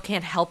lot of people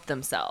can't help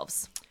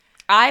themselves.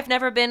 I've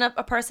never been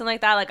a person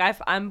like that. Like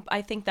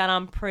I think that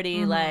I'm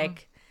pretty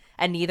like,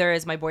 and neither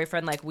is my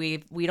boyfriend. Like we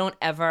don't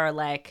ever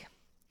like.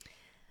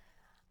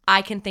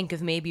 I can think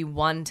of maybe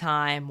one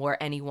time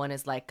where anyone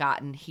has like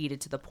gotten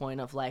heated to the point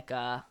of like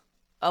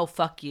oh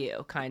fuck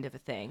you kind of a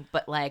thing,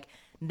 but like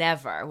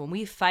never. When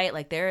we fight,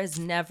 like there is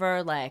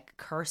never like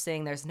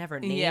cursing, there's never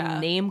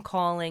name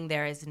calling,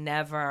 there is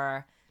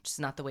never, just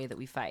not the way that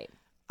we fight.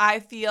 I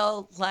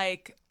feel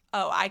like,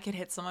 I could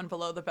hit someone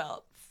below the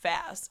belt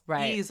fast,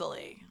 Right.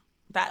 easily.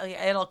 That like,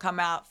 it'll come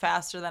out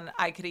faster than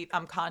I could.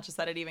 I'm conscious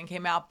that it even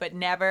came out, but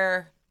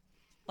never,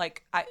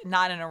 like,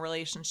 not in a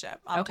relationship.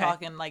 I'm Okay.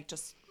 talking like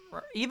just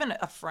even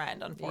a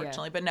friend,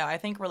 unfortunately. But no, I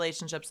think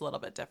relationships a little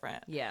bit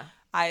different. Yeah.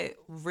 I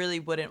really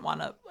wouldn't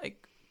want to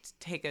like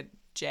take a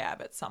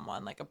jab at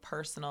someone, like a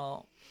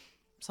personal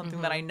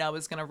something that I know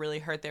is going to really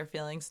hurt their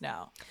feelings.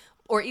 No.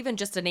 Or even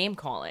just a name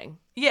calling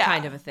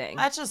kind of a thing.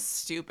 That's just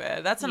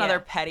stupid. That's another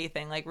petty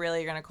thing. Like, really,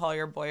 you're going to call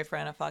your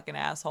boyfriend a fucking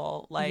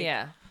asshole? Like,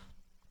 Yeah.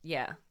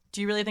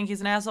 do you really think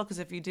he's an asshole? Because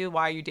if you do,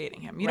 why are you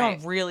dating him? You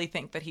don't really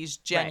think that he's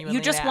genuinely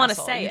You just an want to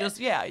asshole. say You it.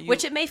 just,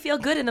 Which it may feel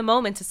good in the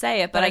moment to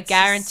say it, but I it's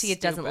guarantee it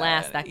doesn't stupid.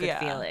 last that good Yeah.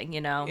 feeling,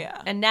 you know?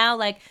 Yeah. And now,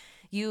 like,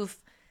 you've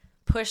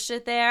pushed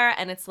it there,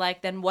 and it's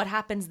like, then what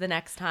happens the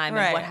next time?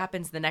 And what Right.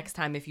 happens the next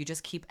time if you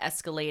just keep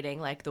escalating,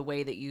 like, the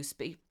way that you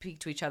speak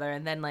to each other?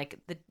 And then, like,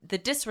 the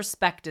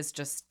disrespect is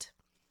just...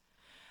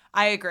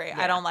 I agree.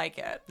 I don't like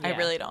it. I Yeah.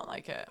 really don't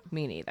like it.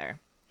 Me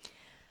neither.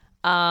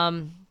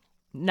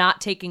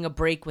 Not taking a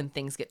break when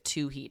things get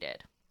too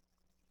heated.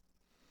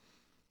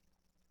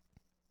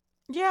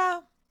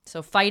 Yeah.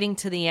 So fighting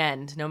to the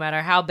end, no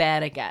matter how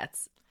bad it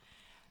gets.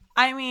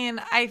 I mean,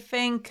 I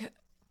think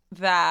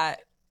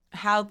that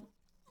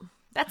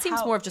That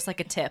seems more of just like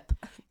a tip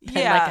than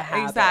yeah, like a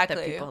habit exactly.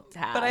 that people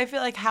have. But I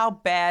feel like how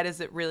bad is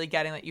it really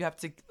getting that you have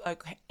to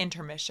like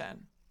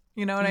intermission?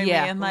 You know what I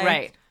yeah, mean?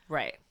 Like,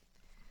 right.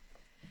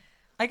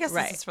 I guess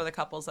Right. this is for the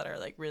couples that are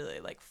like really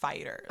like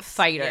fighters.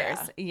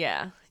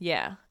 Yeah.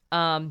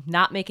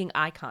 Not making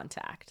eye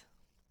contact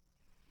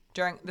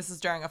This is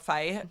during a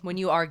fight. when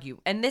you argue.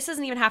 And this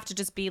doesn't even have to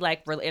just be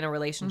like in a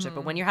relationship,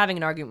 but when you're having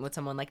an argument with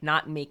someone, like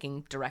not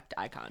making direct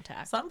eye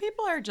contact. Some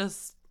people are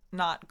just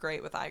not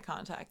great with eye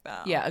contact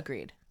though. Yeah,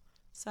 agreed.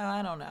 So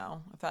I don't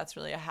know if that's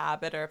really a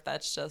habit or if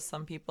that's just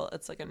some people,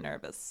 it's like a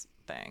nervous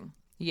thing.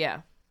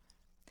 Yeah.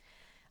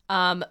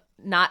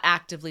 Not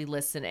actively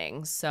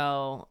listening.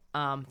 So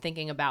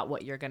thinking about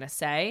what you're going to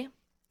say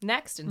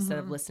next instead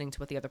of listening to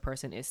what the other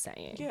person is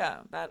saying. Yeah,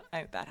 that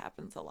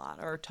happens a lot.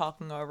 Or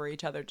talking over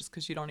each other just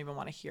because you don't even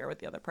want to hear what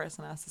the other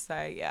person has to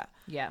say. Yeah.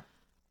 Yeah.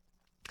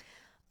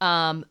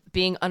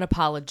 Being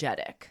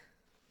unapologetic.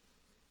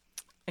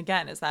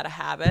 Again, is that a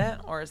habit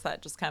or is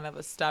that just kind of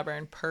a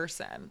stubborn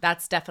person?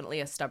 That's definitely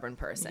a stubborn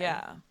person.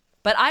 Yeah.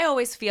 But I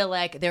always feel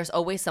like there's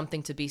always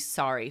something to be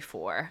sorry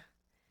for.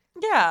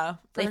 Yeah,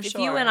 for If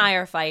sure. you and I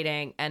are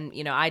fighting and,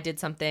 you know, I did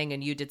something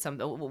and you did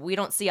something, we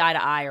don't see eye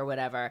to eye or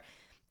whatever,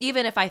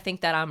 even if I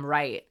think that I'm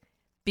right,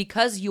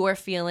 because you're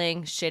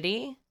feeling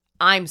shitty,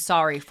 I'm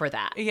sorry for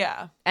that.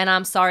 Yeah. And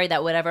I'm sorry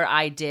that whatever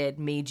I did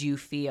made you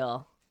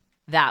feel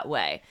that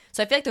way.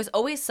 So I feel like there's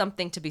always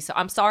something to be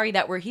I'm sorry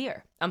that we're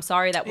here. I'm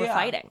sorry that we're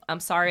fighting. I'm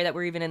sorry that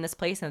we're even in this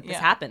place and that this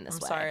happened this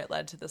way. I'm sorry it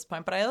led to this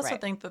point. But I also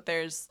Right. think that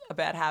there's a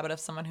bad habit of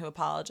someone who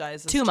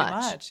apologizes Too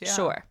much.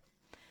 Yeah.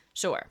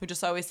 Sure. Who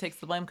just always takes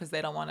the blame because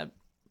they don't want to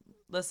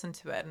listen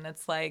to it. And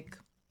it's like,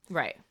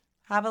 Right.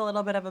 have a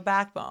little bit of a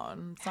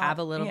backbone. It's Have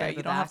a little bit of you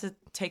a don't have to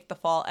take the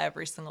fall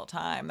every single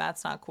time.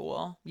 That's not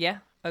cool. Yeah,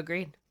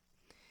 agreed.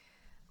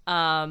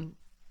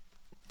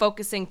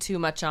 Focusing too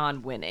much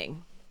on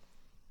winning.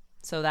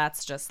 So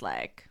that's just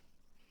like,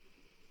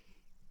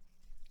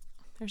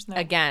 There's no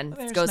again, it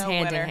there's goes no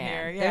hand in winner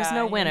hand. here. There's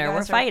no you winner. guys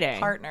We're are fighting.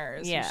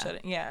 partners. You Yeah.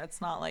 shouldn't- yeah,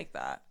 it's not like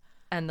that.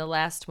 And the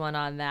last one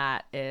on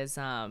that is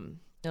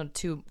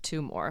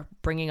two more,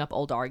 bringing up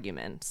old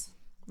arguments.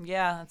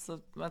 Yeah,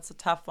 that's a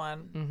tough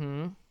one.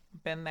 Mm-hmm.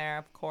 Been there,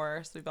 of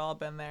course. We've all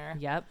been there.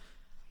 Yep.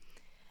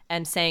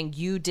 and saying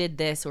you did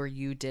this or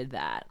you did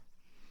that.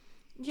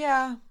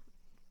 Yeah.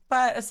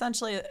 But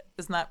essentially,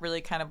 isn't that really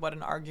kind of what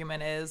an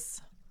argument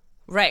is?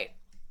 Right.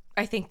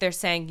 I think they're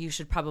saying you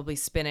should probably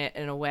spin it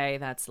in a way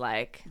that's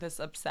like, this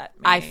upset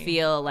me. I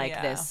feel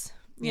like this.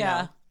 You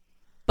know,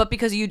 but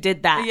because you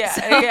did that. Yeah,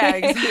 so, yeah,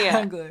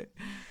 exactly. Yeah.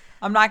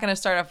 I'm not going to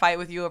start a fight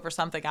with you over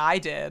something I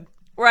did.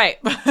 Right.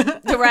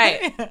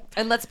 Right.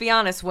 And let's be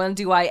honest, when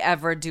do I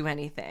ever do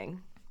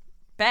anything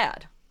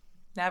bad?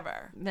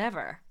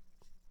 Never.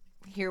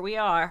 Here we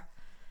are.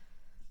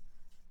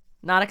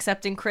 Not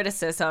accepting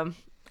criticism.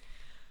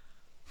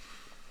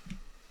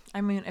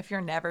 I mean, if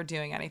you're never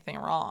doing anything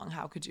wrong,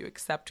 how could you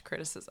accept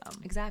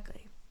criticism?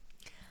 Exactly.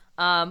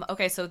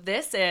 Okay, so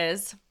this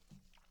is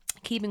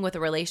keeping with a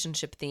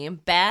relationship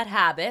theme, bad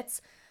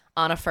habits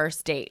on a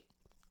first date.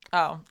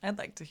 Oh, I'd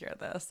like to hear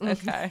this.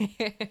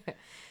 Okay.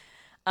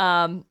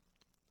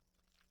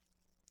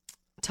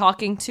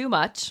 Talking too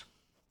much,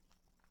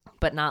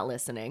 but not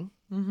listening.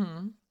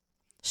 Mm-hmm.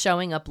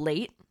 Showing up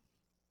late.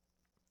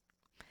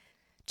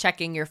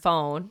 Checking your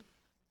phone.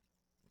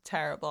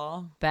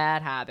 Terrible.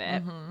 Bad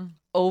habit. Mm-hmm.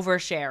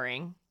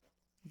 Oversharing.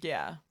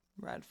 Yeah.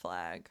 Red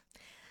flag.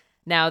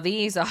 Now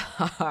these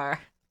are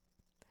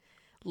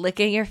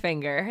licking your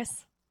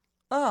fingers.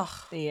 Ugh.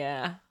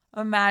 Yeah.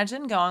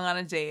 Imagine going on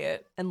a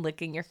date and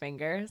licking your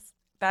fingers.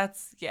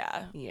 That's,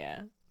 yeah.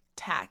 Yeah.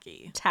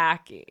 Tacky.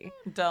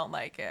 Don't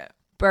like it.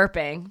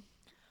 Burping.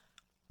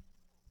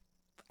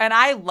 And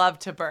I love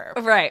to burp.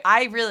 Right.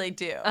 I really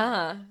do.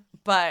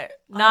 But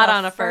not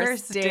on a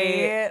first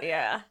date.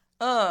 Yeah.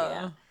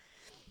 Ugh.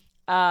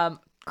 Yeah.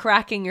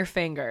 Cracking your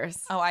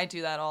fingers. Oh, I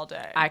do that all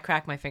day. I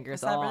crack my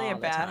fingers all the time. Is that really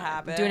a bad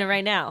habit? I'm doing it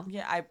right now.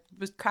 Yeah, I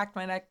cracked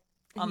my neck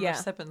on the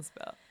sip and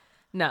spill.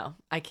 No,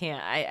 I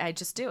can't. I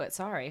just do it.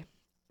 Sorry.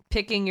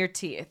 Picking your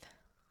teeth.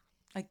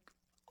 Like,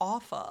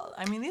 awful.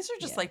 I mean, these are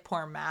just like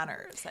poor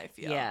manners, I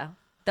feel. Yeah.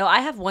 Though I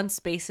have one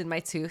space in my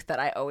tooth that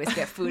I always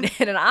get food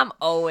in, and I'm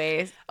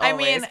always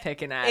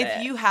picking at it.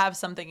 If you have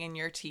something in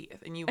your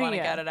teeth and you want to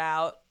get it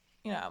out,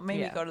 you know,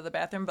 maybe go to the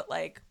bathroom. But,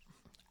 like,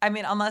 I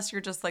mean, unless you're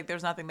just, like,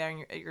 there's nothing there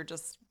and you're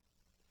just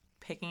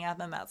picking at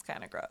them, that's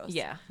kind of gross.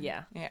 Yeah.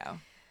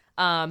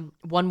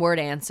 One word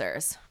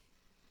answers.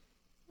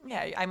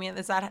 Yeah, I mean,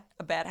 is that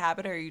a bad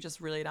habit, or are you just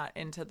really not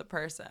into the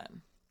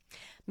person?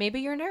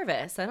 Maybe you're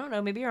nervous. I don't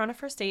know. Maybe you're on a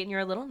first date and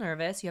you're a little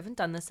nervous. You haven't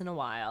done this in a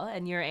while,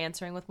 and you're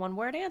answering with one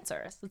word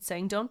answers. It's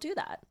saying don't do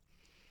that.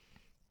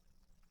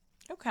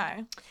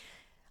 Okay.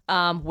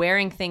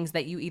 Wearing things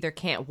that you either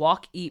can't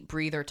walk, eat,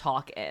 breathe, or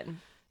talk in.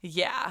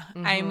 Yeah.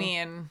 Mm-hmm. I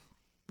mean,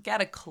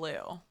 get a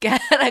clue.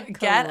 Get a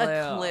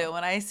clue.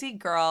 When I see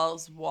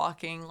girls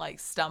walking, like,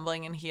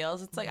 stumbling in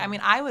heels, it's like, I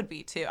mean, I would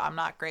be too. I'm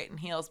not great in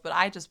heels, but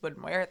I just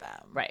wouldn't wear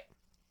them. Right.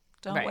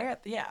 Don't wear it.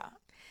 Yeah.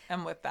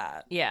 I'm with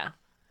that. Yeah.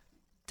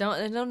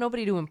 Don't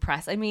nobody to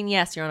impress. I mean,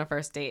 yes, you're on a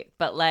first date,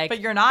 but like, but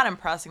you're not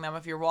impressing them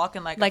if you're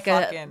walking like a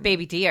fucking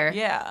baby deer.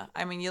 Yeah,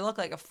 I mean, you look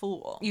like a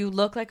fool.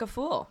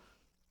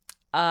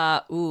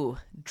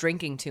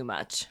 Drinking too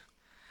much.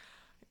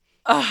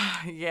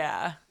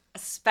 Yeah,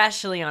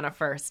 especially on a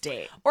first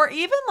date, or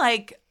even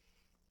like,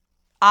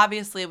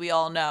 obviously, we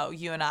all know,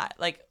 you and I,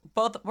 like,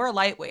 both we're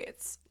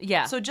lightweights.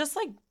 Yeah, so just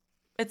like,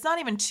 it's not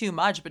even too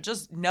much, but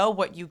just know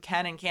what you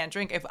can and can't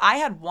drink. If I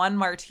had one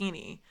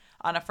martini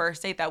on a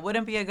first date, that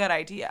wouldn't be a good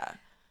idea.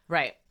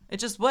 Right. It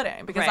just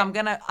wouldn't, because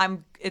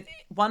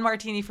one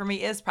martini for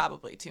me is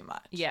probably too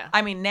much. Yeah.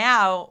 I mean,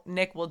 now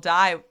Nick will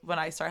die when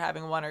I start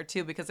having one or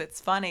two, because it's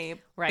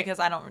funny. Right. Because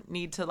I don't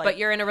need to, like. But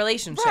you're in a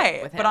relationship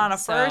with him. But on a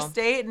first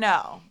date,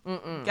 no.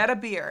 Mm-mm. Get a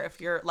beer if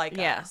you're like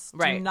us.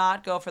 Right. Do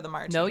not go for the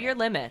martini. Know your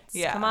limits.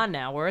 Yeah. Come on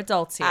now. We're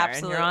adults here.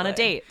 Absolutely. And you're on a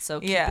date. So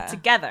keep it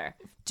together.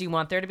 Do you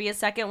want there to be a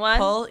second one?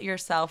 Pull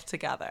yourself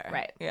together.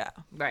 Right. Yeah.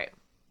 Right.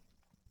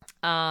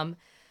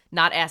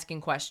 Not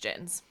asking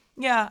questions.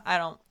 Yeah, I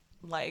don't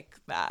like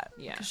that.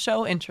 Yeah.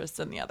 Show interest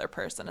in the other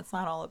person. It's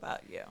not all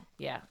about you.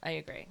 Yeah, I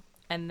agree.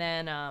 And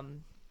then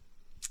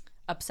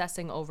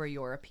obsessing over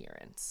your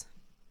appearance.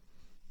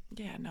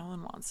 Yeah, no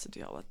one wants to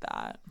deal with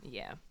that.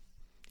 Yeah.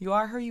 You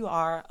are who you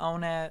are.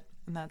 Own it.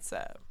 And that's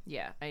it.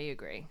 Yeah, I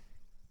agree.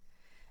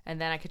 And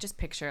then I could just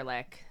picture,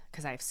 like,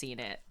 because I've seen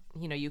it,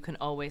 you know, you can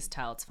always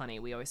tell. It's funny.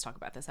 We always talk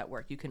about this at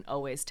work. You can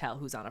always tell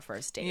who's on a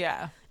first date.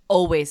 Yeah.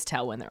 Always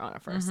tell when they're on a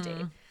first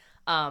date.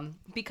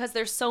 Because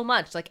there's so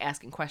much, like,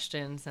 asking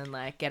questions and,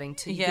 like, getting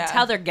to, you can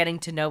tell they're getting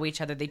to know each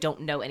other. They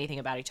don't know anything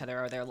about each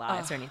other or their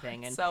lives or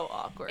anything. And so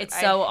awkward. It's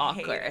so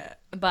awkward. Hate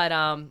it. But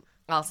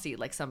I'll see,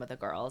 like, some of the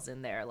girls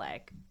in there,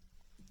 like,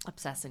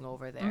 obsessing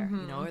over their,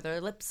 you know, or their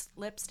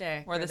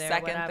lipstick. Or the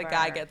second the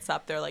guy gets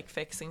up, they're, like,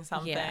 fixing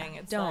something. Yeah.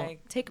 It's don't.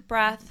 like, take a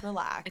breath.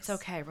 Relax. It's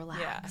okay.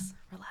 Relax. Yeah.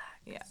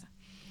 Relax.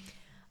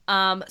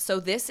 Yeah. So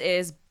this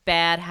is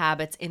bad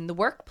habits in the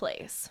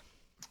workplace.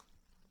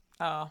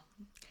 Oh.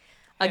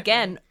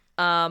 Again,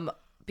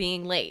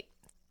 being late,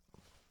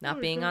 not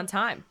being on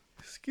time.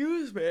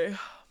 Excuse me.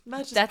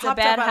 That's a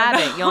bad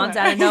habit. Yawns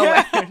out of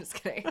nowhere. I'm just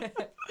kidding.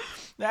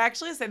 They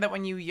actually say that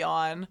when you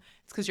yawn,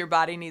 it's because your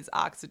body needs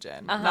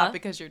oxygen, not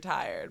because you're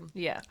tired.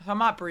 Yeah. If I'm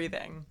not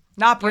breathing,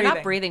 Not breathing. You're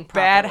not breathing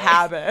properly. Bad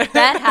habit.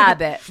 Bad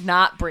habit,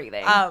 not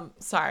breathing.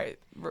 Sorry.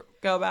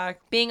 Go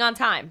back. Being on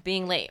time,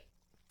 being late.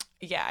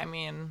 Yeah, I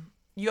mean,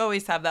 you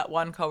always have that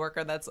one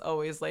coworker that's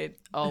always late.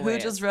 Always.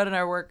 Who just wrote in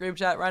our work group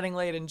chat running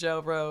late, and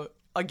Joe wrote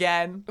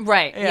again.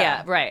 Right.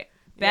 Yeah, right.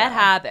 Bad Yeah.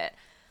 habit.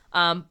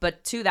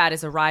 But to that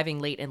is arriving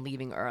late and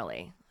leaving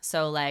early.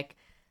 So like,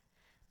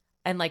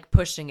 and like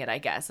pushing it, I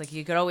guess. Like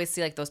you could always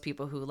see like those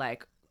people who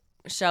like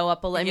show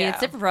up a little. I mean, it's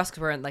different for us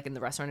because we're in like in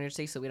the restaurant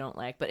industry, so we don't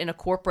like. But in a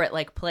corporate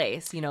like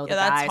place, you know, the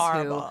that's guys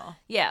horrible.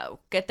 who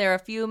get there a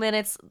few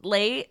minutes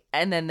late,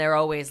 and then they're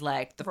always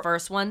like the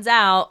first one's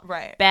out.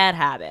 Right. Bad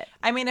habit.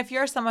 I mean, if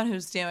you're someone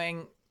who's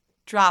doing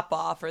drop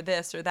off or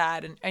this or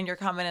that, and you're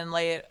coming in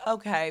late,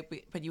 okay,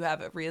 but you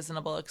have a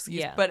reasonable excuse.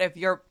 Yeah. But if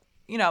you're,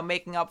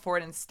 making up for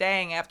it and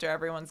staying after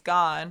everyone's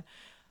gone,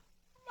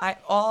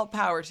 all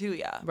power to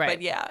you. Right.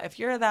 But yeah, if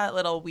you're that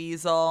little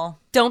weasel,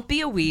 Don't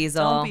be a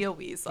weasel. don't be a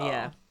weasel.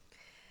 Yeah.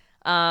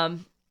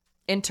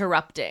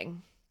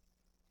 Interrupting.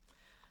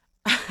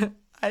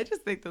 I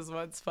just think this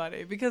one's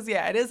funny because,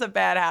 it is a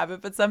bad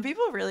habit, but some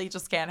people really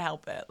just can't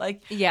help it.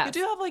 Like, Yes. you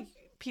do have, like,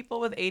 people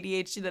with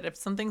ADHD that if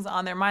something's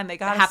on their mind, they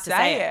gotta have to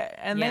say it.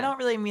 And Yeah. they don't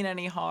really mean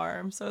any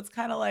harm. So it's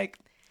kind of like,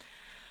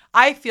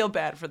 I feel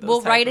bad for those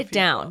We'll type write of it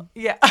people. down.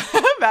 Yeah.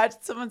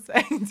 Imagine someone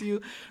saying to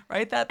you,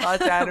 write that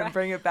thought down and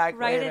bring it back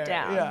Write later. it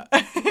down.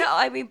 Yeah. No,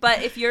 I mean,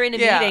 but if you're in a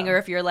Yeah. meeting or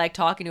if you're like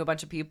talking to a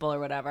bunch of people or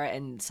whatever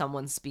and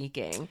someone's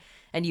speaking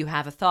and you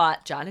have a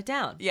thought, jot it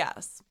down.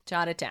 Yes.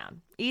 Jot it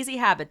down. Easy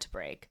habit to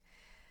break.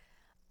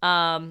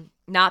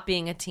 Not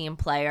being a team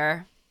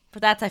player.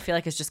 But that's, I feel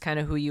like, is just kind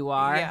of who you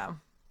are. Yeah.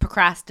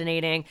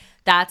 Procrastinating.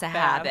 That's a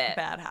habit.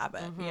 Bad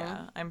habit. Mm-hmm.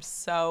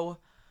 Yeah.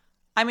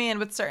 I mean,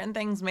 with certain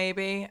things,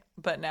 maybe,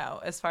 but no,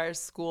 as far as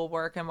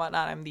schoolwork and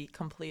whatnot, I'm the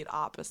complete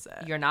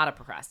opposite. You're not a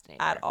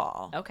procrastinator. At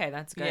all. Okay,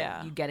 that's good.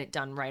 Yeah. You get it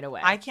done right away.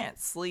 I can't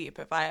sleep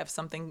if I have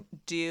something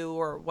due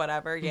or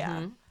whatever.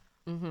 Yeah.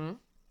 Mm-hmm.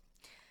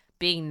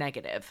 Being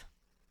negative.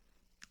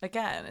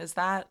 Again, is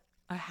that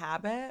a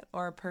habit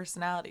or a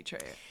personality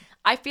trait?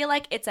 I feel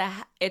like it's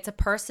a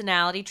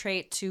personality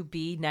trait to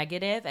be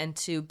negative and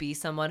to be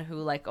someone who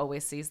like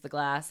always sees the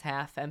glass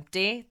half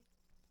empty.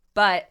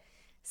 But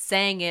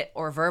saying it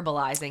or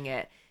verbalizing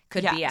it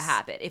could be a Yes.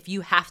 habit. If you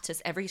have to,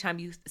 every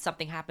time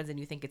something happens and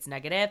you think it's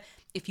negative,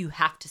 if you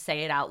have to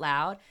say it out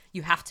loud,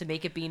 you have to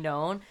make it be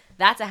known.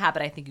 That's a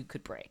habit I think you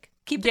could break.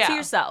 Keep it to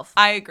yourself.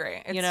 I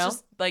agree. It's You know?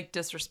 just like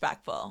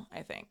disrespectful,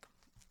 I think.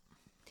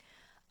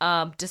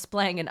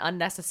 Displaying an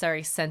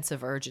unnecessary sense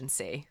of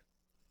urgency.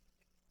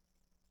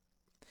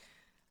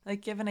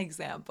 Like, give an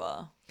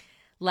example.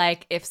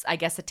 Like if I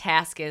guess a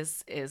task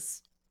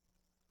is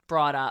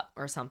brought up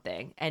or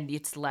something and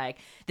it's like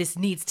this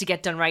needs to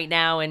get done right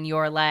now and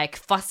you're like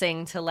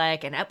fussing to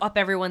like and up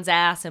everyone's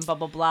ass and blah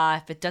blah blah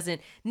if it doesn't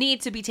need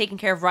to be taken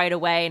care of right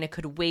away and it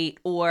could wait.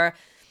 Or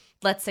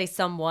let's say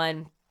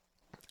someone,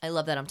 I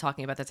love that I'm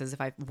talking about this as if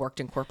I've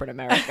worked in corporate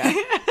America.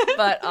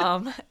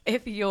 But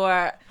if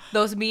you're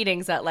those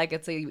meetings that like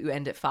let's say you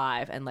end at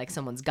 5 and like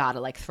someone's got to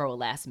like throw a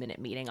last minute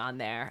meeting on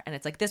there and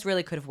it's like this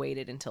really could have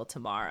waited until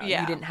tomorrow.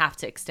 Yeah. You didn't have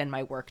to extend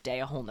my work day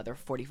a whole nother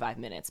 45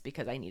 minutes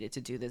because I needed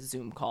to do this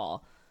Zoom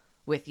call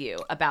with you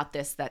about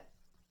this that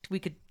we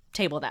could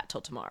table that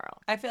till tomorrow.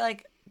 I feel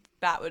like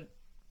that would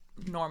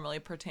normally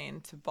pertain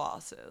to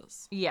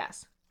bosses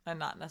Yes. and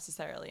not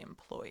necessarily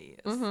employees.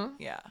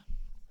 Yeah.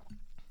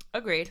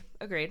 Agreed.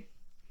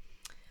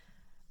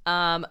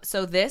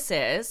 So this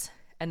is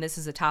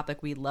a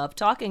topic we love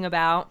talking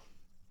about.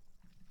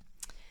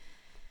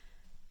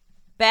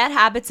 Bad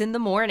habits in the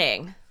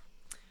morning.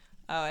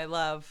 Oh, I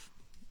love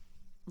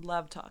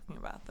talking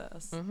about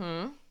this.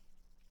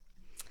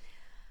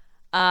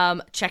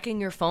 Checking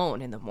your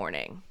phone in the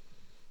morning.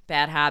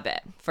 Bad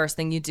habit. First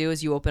thing you do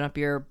is you open up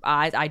your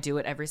eyes. I do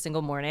it every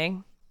single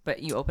morning,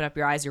 but you open up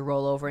your eyes, you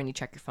roll over, and you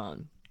check your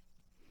phone.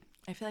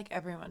 I feel like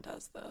everyone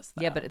does this,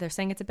 though. Yeah, but they're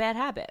saying it's a bad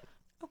habit.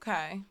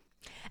 Okay.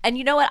 And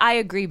you know what? I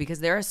agree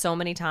because there are so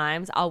many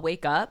times I'll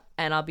wake up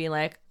and I'll be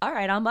like, all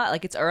right, I'm up.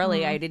 Like it's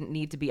early. I didn't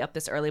need to be up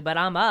this early, but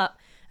I'm up.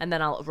 And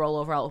then I'll roll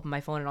over, I'll open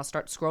my phone and I'll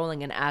start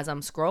scrolling. And as I'm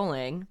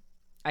scrolling,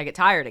 I get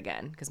tired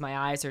again because my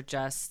eyes are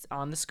just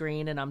on the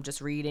screen and I'm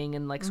just reading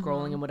and like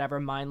scrolling and whatever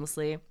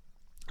mindlessly.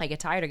 I get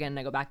tired again and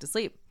I go back to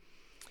sleep.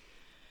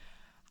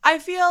 I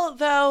feel,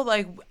 though,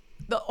 like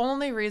the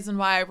only reason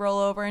why I roll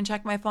over and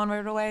check my phone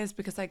right away is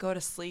because I go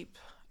to sleep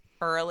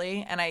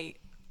early and I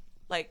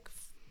like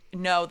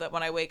know that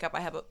when I wake up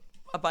I have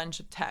a bunch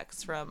of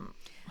texts from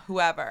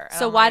whoever. And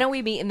So I'm why like, don't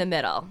we meet in the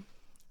middle?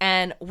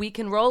 And we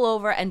can roll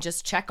over and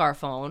just check our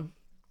phone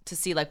to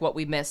see like what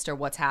we missed or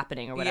what's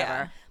happening or whatever,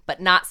 Yeah.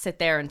 but not sit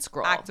there and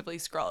scroll. actively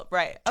scroll?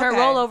 Right. Turn, Okay.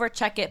 roll over,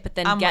 check it, but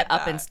then I'm get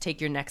with up and that. take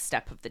your next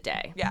step of the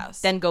day.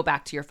 Yes. Then go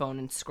back to your phone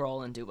and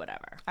scroll and do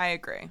whatever. I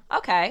agree.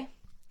 Okay.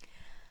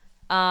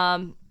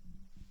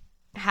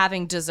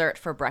 Having dessert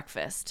for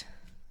breakfast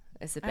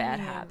is a bad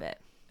mean, habit.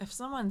 If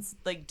someone's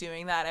like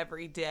doing that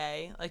every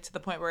day, like to the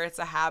point where it's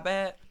a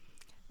habit,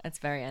 That's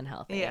very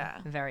unhealthy. Yeah.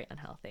 Very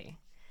unhealthy.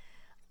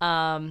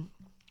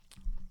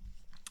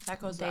 That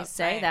goes They up,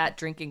 say right? that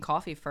drinking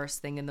coffee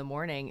first thing in the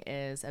morning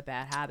is a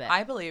bad habit.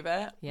 I believe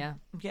it. Yeah.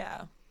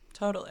 Yeah,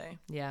 totally.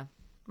 Yeah.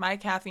 My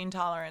caffeine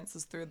tolerance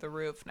is through the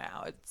roof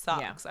now. It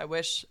sucks. I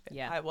wish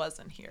I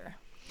wasn't here.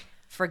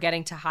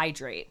 Forgetting to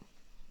hydrate.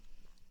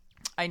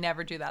 I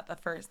never do that. The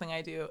first thing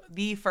I do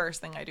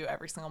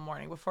every single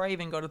morning before I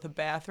even go to the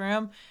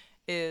bathroom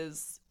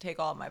is take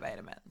all of my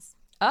vitamins.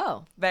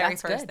 Oh, Very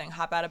that's first good. thing,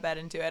 hop out of bed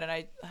and do it, and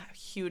a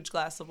huge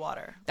glass of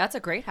water. That's a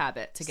great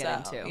habit to get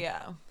into.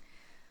 Yeah.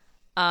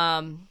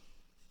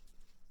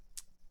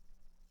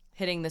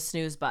 Hitting the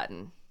snooze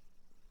button.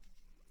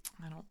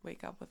 I don't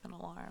wake up with an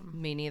alarm.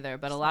 Me neither,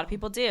 but a lot of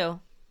people do.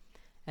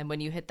 And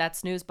when you hit that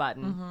snooze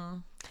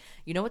button,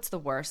 you know what's the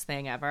worst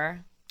thing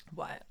ever?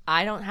 What?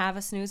 I don't have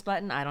a snooze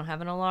button. I don't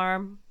have an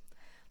alarm,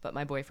 but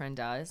my boyfriend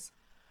does.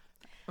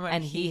 When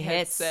And he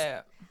hits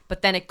it.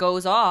 But then it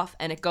goes off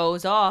and it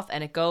goes off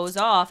and it goes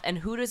off. And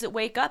who does it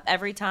wake up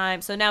every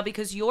time? So now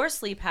because your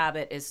sleep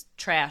habit is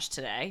trash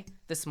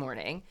this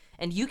morning,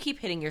 and you keep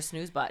hitting your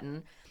snooze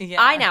button,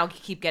 I now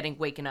keep getting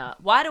waken up.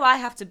 Why do I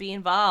have to be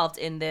involved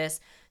in this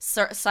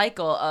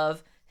cycle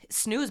of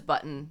snooze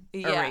button?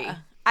 Yeah.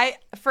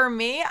 For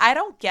me, I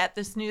don't get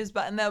the snooze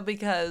button though,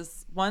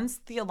 because once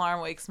the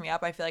alarm wakes me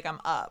up, I feel like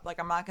I'm up. Like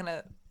I'm not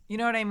gonna, you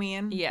know what I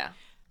mean? Yeah.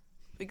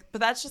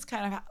 But that's just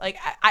kind of like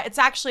it's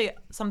actually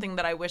something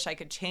that I wish I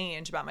could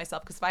change about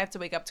myself, because if I have to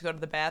wake up to go to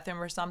the bathroom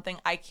or something,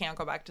 I can't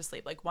go back to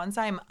sleep. Like once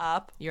I'm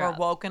up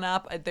woken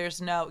up,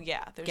 there's no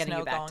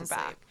going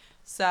back.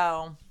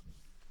 So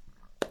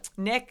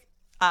Nick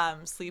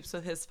sleeps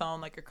with his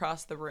phone like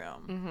across the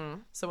room. Mm-hmm.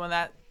 So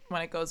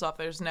when it goes off,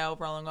 there's no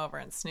rolling over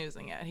and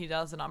snoozing it. He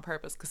does it on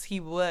purpose because he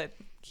would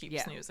keep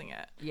snoozing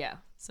it. Yeah.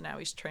 So now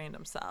he's trained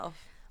himself.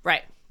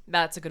 Right.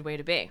 That's a good way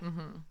to be.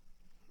 Mm-hmm.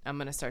 I'm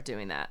going to start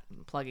doing that.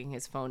 Plugging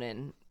his phone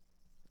in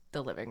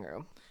the living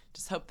room.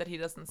 Just hope that he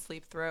doesn't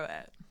sleep through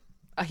it.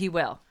 He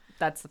will.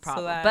 That's the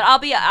problem.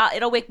 But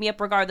it'll wake me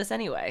up regardless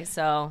anyway.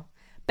 So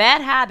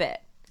bad habit.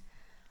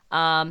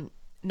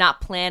 Not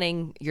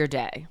planning your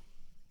day.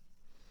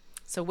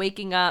 So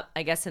waking up,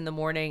 I guess, in the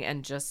morning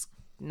and just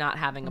not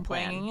having a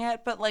plan. Winging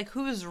it, but like,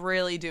 who's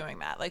really doing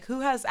that? Like,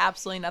 who has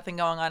absolutely nothing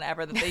going on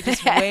ever that they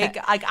just wake?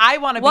 Like, I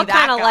want to be that guy.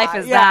 What kind of life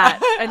is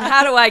that? And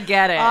how do I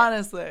get it?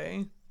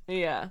 Honestly,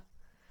 yeah.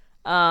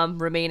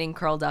 Remaining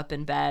curled up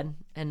in bed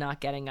and not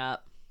getting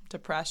up.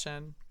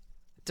 Depression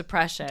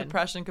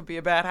could be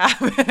a bad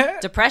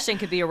habit. Depression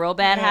could be a real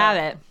bad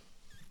habit.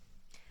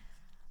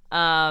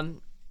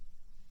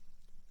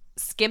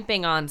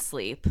 Skimping on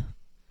sleep.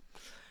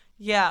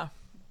 Yeah.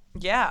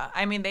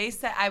 I mean, they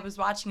said, I was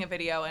watching a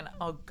video, and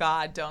oh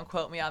God, don't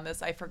quote me on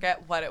this. I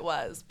forget what it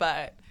was,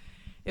 but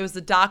it was the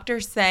doctor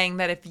saying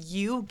that if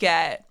you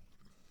get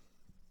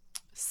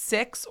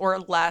 6 or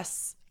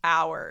less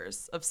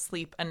hours of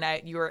sleep a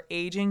night, you are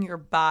aging your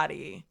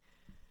body.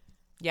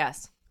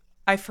 Yes.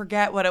 I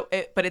forget what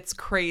but it's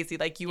crazy.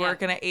 Like you are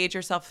going to age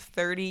yourself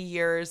 30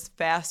 years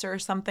faster or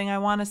something, I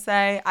want to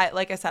say.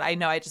 Like I said, I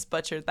know I just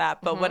butchered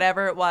that, but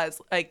whatever it was,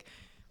 like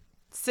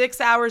 6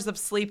 hours of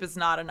sleep is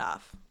not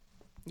enough.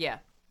 Yeah.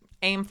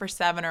 Aim for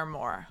 7 or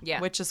more.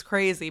 Yeah. Which is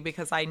crazy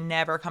because I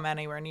never come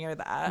anywhere near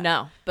that.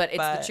 No, but it's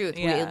the truth.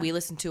 Yeah. We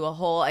listened to a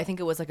whole, I think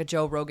it was like a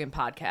Joe Rogan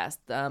podcast.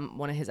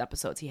 One of his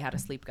episodes, he had a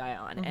sleep guy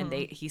on, and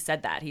he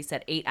said that. He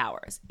said 8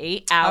 hours.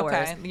 8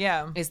 hours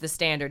is the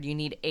standard. You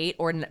need 8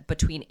 or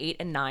between 8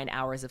 and 9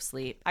 hours of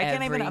sleep. I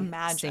can't even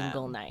imagine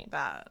single night.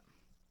 That.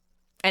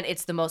 And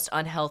it's the most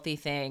unhealthy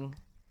thing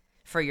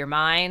for your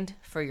mind,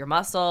 for your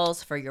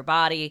muscles, for your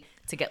body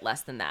to get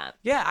less than that.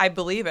 Yeah, I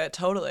believe it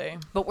totally.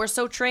 But we're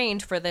so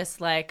trained for this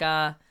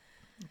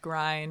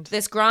grind.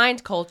 This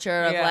grind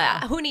culture of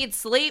like, who needs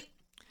sleep?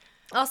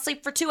 I'll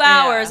sleep for 2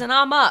 hours and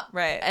I'm up.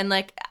 Right. And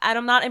like,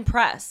 I'm not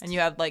impressed. And you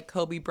have like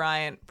Kobe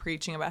Bryant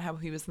preaching about how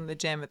he was in the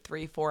gym at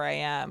 3, 4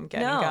 a.m.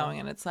 getting going.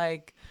 And it's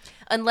like,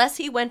 unless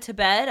he went to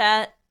bed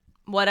at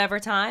whatever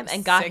time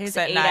and got 6 his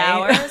at 8 night.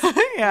 hours.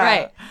 Yeah.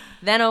 Right.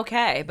 Then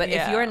okay. But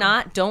if you're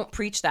not, don't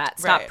preach that.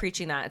 Stop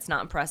preaching that. It's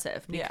not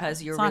impressive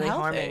because you're really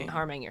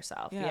harming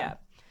yourself. Yeah.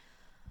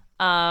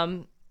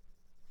 And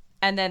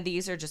then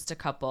these are just a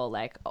couple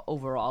like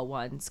overall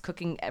ones.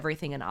 Cooking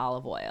everything in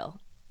olive oil,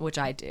 which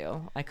I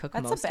do. I cook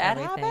most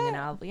everything in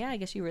olive oil. Yeah, I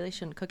guess you really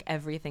shouldn't cook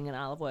everything in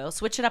olive oil.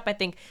 Switch it up. I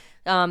think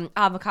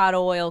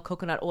avocado oil,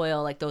 coconut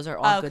oil, like those are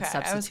all good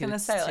substitutes. I was gonna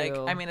say like,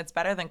 I mean, it's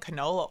better than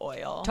canola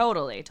oil.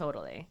 Totally.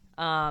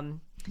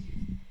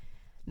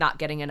 Not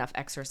getting enough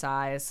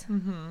exercise.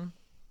 Mm-hmm.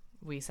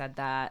 We said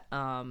that.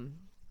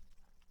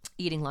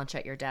 Eating lunch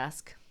at your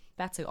desk.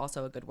 That's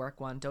also a good work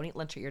one. Don't eat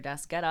lunch at your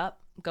desk. Get up.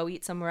 Go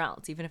eat somewhere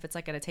else, even if it's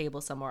like at a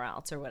table somewhere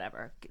else or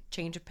whatever.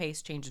 Change of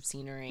pace, change of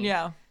scenery.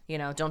 Yeah. You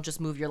know, don't just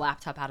move your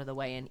laptop out of the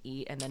way and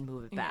eat and then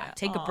move it back. Yeah.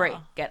 Take a break.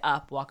 Get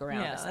up. Walk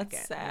around a second.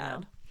 That's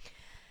sad.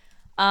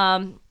 You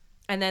know?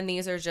 And then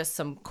these are just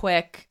some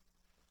quick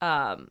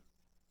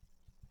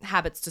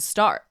habits to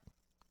start.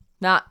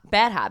 Not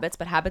bad habits,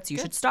 but habits you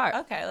should start.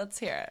 Okay, let's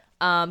hear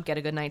it. Get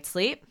a good night's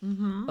sleep.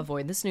 Mm-hmm.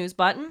 Avoid the snooze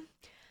button.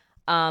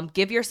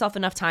 Give yourself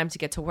enough time to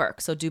get to work.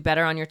 So do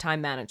better on your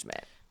time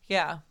management.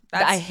 Yeah.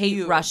 I hate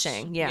huge.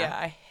 rushing. Yeah. Yeah,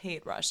 I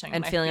hate rushing.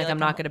 And I feeling feel like I'm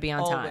not going to be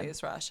on time.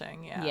 Always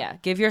rushing. Yeah. Yeah.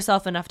 Give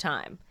yourself enough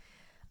time.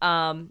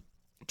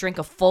 Drink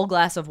a full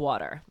glass of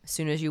water as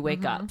soon as you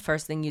wake up.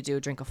 First thing you do,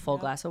 drink a full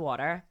glass of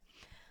water.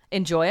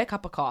 Enjoy a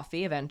cup of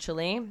coffee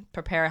eventually.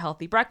 Prepare a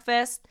healthy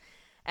breakfast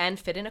and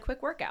fit in a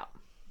quick workout.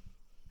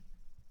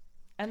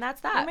 And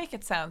that's that. They make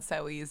it sound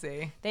so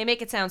easy. They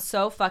make it sound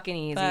so fucking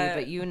easy,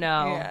 but you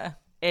know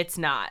it's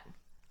not.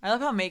 I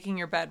love how making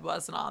your bed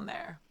wasn't on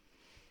there.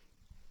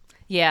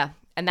 Yeah,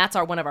 and that's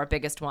one of our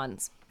biggest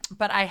ones.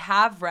 But I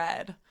have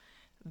read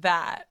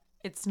that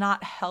it's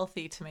not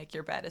healthy to make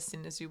your bed as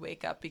soon as you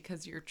wake up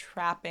because you're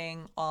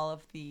trapping all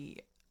of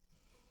the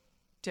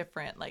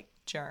different like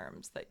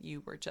germs that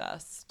you were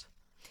just.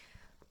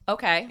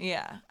 Okay.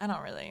 Yeah,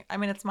 I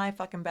mean, it's my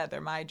fucking bed.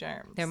 They're my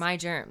germs. They're my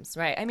germs,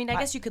 right? I mean, I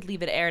guess you could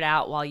leave it aired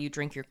out while you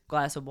drink your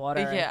glass of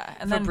water. Yeah,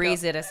 and then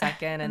Febreze it a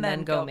second, and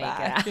then go make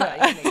back. it out.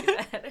 Yeah. You make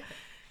it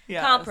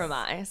Yes.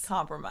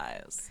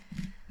 Compromise.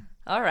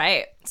 All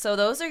right. So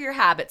those are your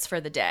habits for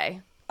the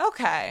day.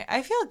 Okay,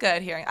 I feel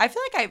good hearing. I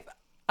feel like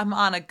I'm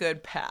on a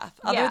good path.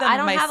 Other than I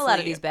don't my have a lot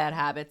of sleep. these bad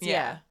habits.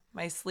 Yeah.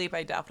 My sleep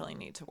I definitely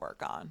need to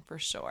work on for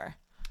sure.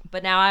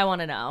 But now I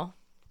want to know,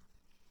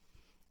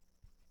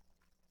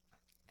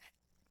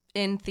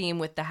 in theme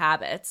with the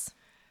habits.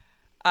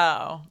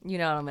 Oh. You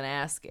know what I'm going to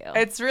ask you.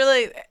 It's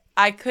really,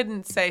 I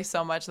couldn't say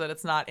so much that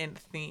it's not in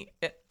theme.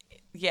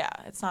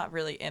 It's not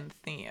really in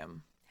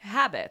theme.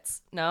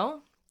 Habits.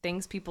 No?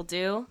 Things people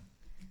do.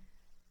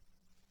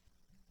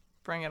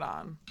 Bring it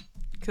on.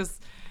 Because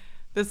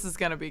this is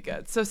going to be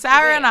good. So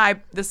Sarah and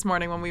I, this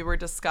morning when we were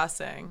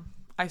discussing,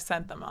 I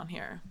sent them on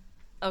here.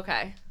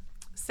 Okay.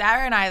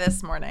 Sarah and I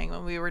this morning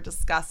when we were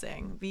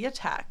discussing via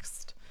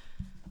text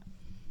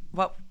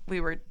what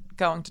we were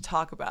going to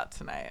talk about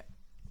tonight.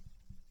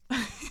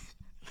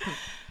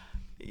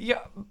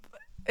 Yeah,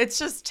 it's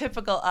just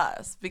typical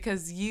us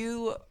because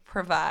you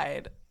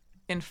provide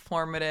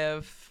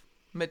informative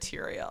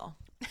material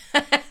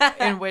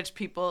in which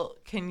people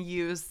can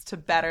use to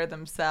better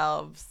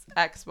themselves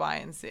X, Y,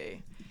 and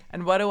Z.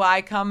 And what do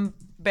I come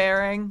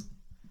bearing?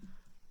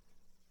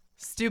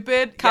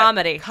 Stupid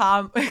comedy.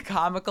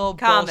 Comical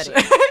comedy.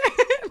 Bullshit.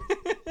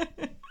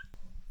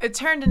 It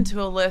turned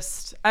into a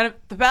list. And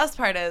the best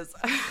part is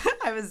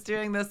I was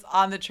doing this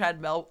on the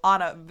treadmill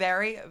on a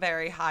very,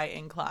 very high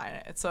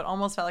incline. So it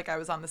almost felt like I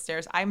was on the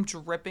stairs. I'm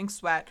dripping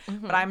sweat,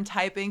 but I'm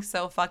typing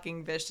so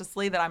fucking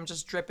viciously that I'm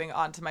just dripping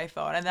onto my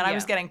phone. And then I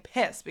was getting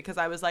pissed because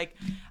I was like,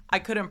 I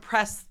couldn't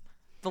press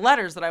the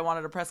letters that I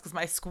wanted to press because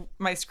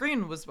my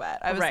screen was wet.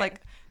 I was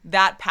like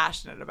that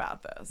passionate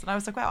about this. And I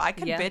was like, wow, I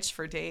can bitch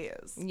for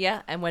days.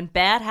 Yeah. And when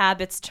bad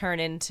habits turn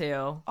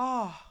into...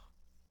 Oh.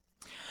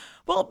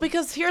 Well,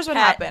 because here's what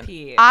happened.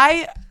 Peeve.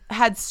 I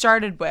had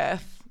started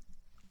with,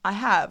 I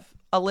have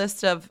a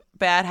list of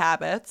bad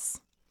habits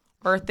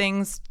or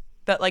things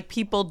that like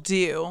people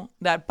do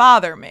that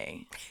bother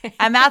me.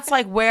 And that's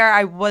like where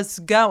I was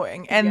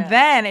going. And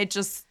then it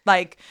just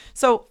like,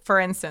 so for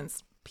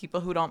instance,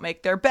 people who don't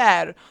make their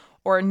bed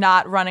or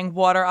not running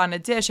water on a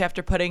dish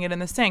after putting it in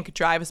the sink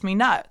drives me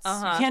nuts.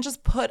 You can't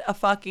just put a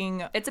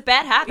fucking... It's a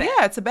bad habit.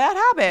 Yeah, it's a bad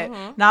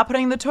habit. Not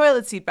putting the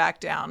toilet seat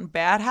back down.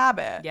 Bad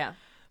habit. Yeah.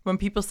 When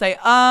people say,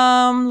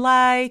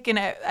 like, and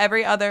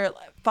every other,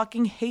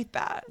 fucking hate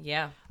that.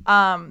 Yeah.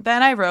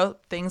 Then I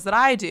wrote things that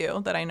I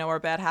do that I know are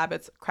bad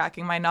habits.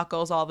 Cracking my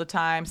knuckles all the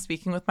time.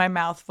 Speaking with my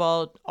mouth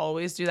full.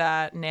 Always do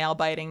that. Nail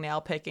biting,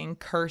 nail picking.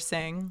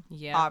 Cursing.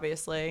 Yeah.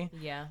 Obviously.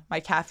 Yeah. My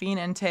caffeine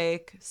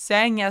intake.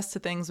 Saying yes to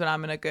things when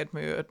I'm in a good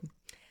mood.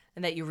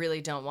 And that you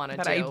really don't want to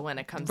do when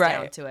it comes right.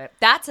 down to it.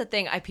 That's a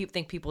thing I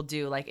think people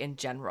do, like, in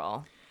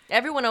general.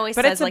 Everyone always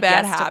but says, it's like,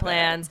 yes habit. To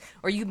plans.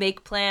 Or you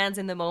make plans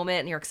in the moment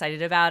and you're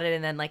excited about it.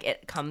 And then, like,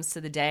 it comes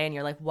to the day and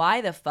you're like,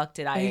 why the fuck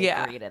did I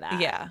agree to that?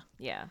 Yeah.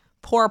 Yeah.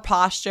 Poor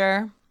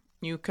posture.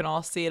 You can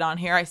all see it on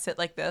here. I sit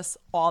like this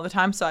all the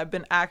time. So I've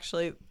been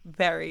actually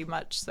very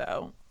much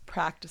so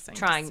practicing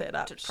trying to sit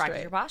up to practice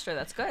straight. your posture.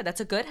 That's good. That's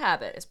a good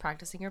habit, is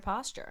practicing your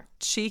posture.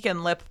 Cheek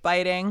and lip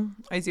biting.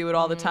 I do it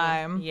all the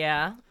time.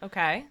 Yeah.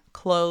 Okay.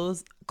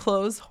 Clothes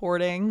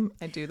hoarding.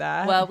 I do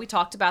that. Well, we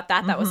talked about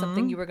that. That was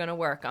something you were going to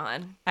work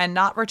on. And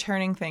not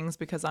returning things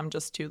because I'm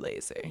just too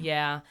lazy.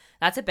 Yeah.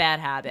 That's a bad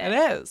habit.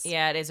 It is.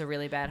 Yeah, it is a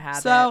really bad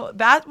habit. So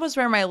that was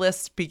where my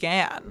list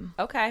began.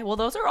 Okay. Well,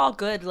 those are all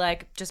good,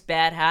 like, just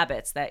bad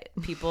habits that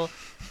people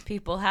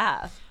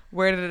have.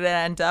 Where did it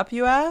end up,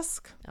 you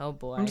ask? Oh,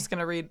 boy. I'm just going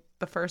to read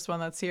the first one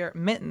that's here.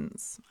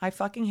 Mittens. I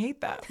fucking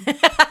hate that.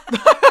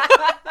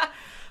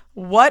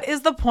 What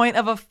is the point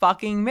of a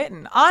fucking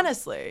mitten?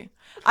 Honestly.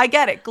 I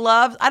get it.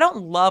 Gloves. I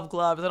don't love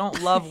gloves. I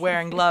don't love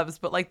wearing gloves,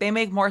 but like they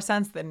make more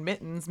sense than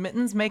mittens.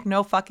 Mittens make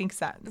no fucking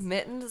sense.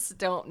 Mittens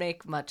don't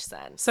make much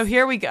sense. So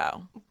here we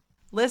go.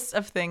 List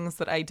of things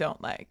that I don't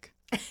like.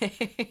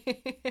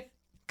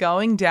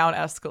 Going down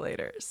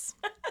escalators.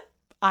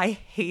 I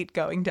hate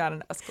going down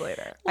an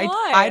escalator.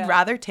 Why? I'd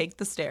rather take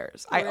the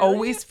stairs. Really? I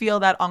always feel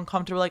that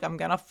uncomfortable, like I'm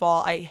going to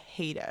fall. I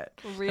hate it.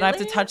 Really? And I have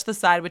to touch the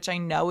side, which I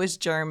know is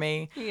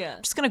germy. Yeah.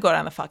 I'm just going to go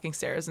down the fucking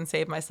stairs and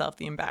save myself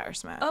the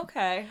embarrassment.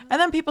 Okay. And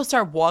then people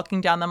start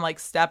walking down them like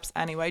steps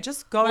anyway.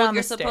 Just go down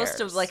the stairs. You're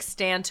supposed to like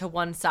stand to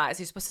one side.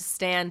 So you're supposed to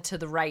stand to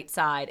the right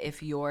side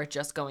if you're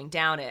just going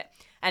down it.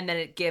 And then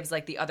it gives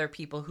like the other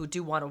people who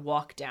do want to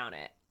walk down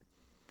it.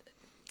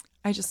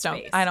 I just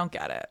don't. I don't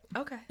get it.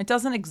 Okay. It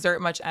doesn't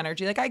exert much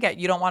energy. Like I get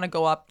you don't want to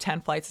go up 10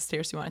 flights of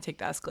stairs. You want to take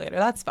the escalator.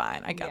 That's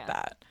fine. I get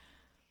that.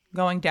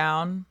 Going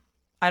down,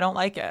 I don't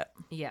like it.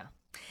 Yeah.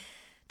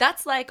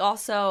 That's like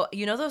also,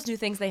 you know those new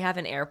things they have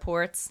in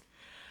airports?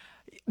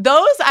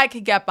 Those I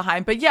could get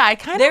behind. But yeah, I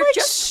kind of like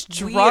just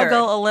struggle weird.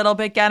 a little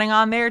bit getting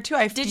on there too.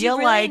 Did you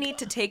really need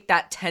to take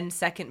that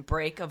 10-second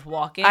break of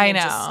walking I and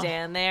know. just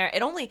stand there?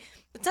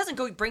 It doesn't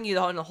go bring you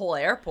on the whole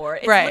airport.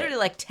 It's Right. literally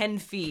like 10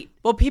 feet.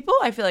 Well, people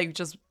I feel like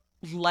just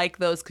like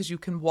those because you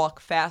can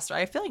walk faster.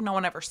 I feel like no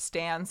one ever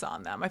stands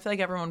on them. I feel like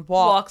everyone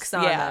walks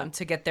On them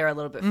to get there a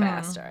little bit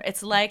faster.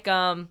 It's like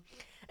a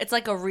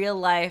real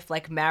life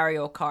like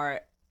Mario Kart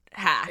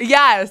hack.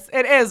 Yes,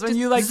 it is when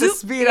you like to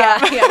speed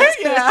up. Yeah,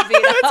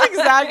 That's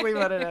exactly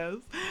what it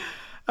is.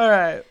 All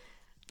right.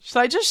 Should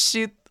I just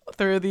shoot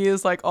through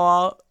these like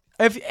all?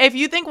 If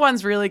you think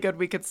one's really good,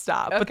 we could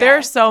stop. But there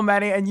are so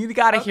many, and you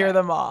got to hear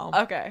them all.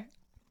 Okay.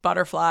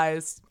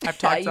 Butterflies. I've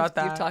talked about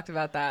that. You've talked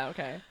about that.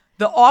 Okay.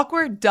 The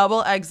awkward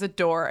double exit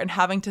door and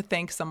having to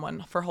thank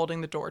someone for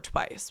holding the door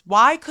twice.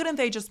 Why couldn't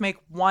they just make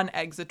one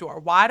exit door?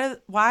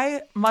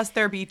 Why must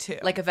there be two?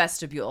 Like a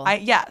vestibule.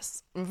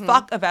 Yes.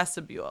 Fuck a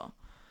vestibule.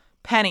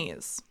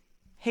 Pennies.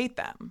 Hate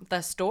them.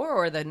 The store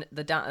or the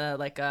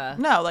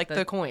No, like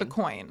the coin. The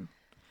coin.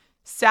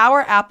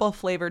 Sour apple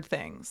flavored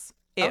things.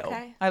 Ew.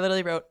 Okay. I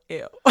literally wrote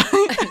ew.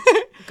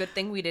 Good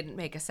thing we didn't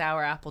make a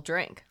sour apple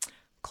drink.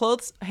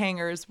 Clothes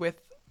hangers with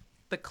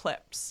the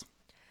clips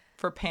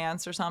for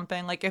pants or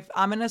something. Like if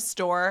I'm in a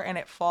store and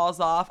it falls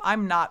off,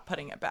 I'm not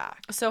putting it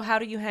back. So how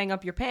do you hang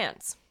up your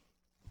pants?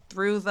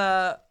 Through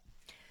the...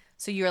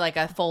 So you're like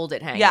a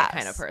folded hanger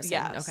kind of person.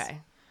 Yes.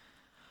 Okay.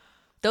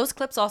 Those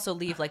clips also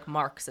leave like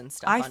marks and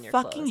stuff on your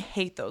I fucking clothes.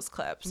 hate those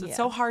clips. Yeah. It's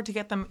so hard to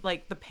get them,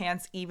 like the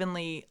pants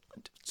evenly.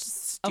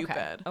 Just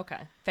stupid.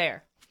 Okay.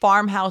 Fair.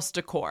 Farmhouse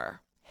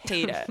decor.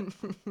 Hate it.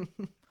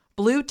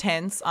 Blue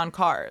tints on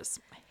cars.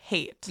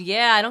 Hate.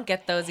 Yeah, I don't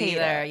get those Hate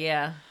either. it.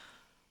 Yeah.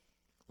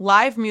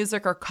 Live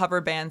music or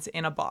cover bands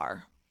in a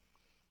bar.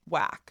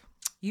 Whack.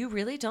 You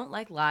really don't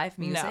like live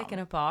music No. in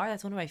a bar?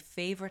 That's one of my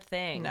favorite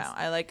things. No,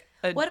 I like...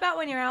 What about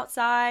when you're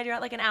outside? You're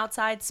at like an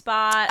outside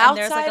spot and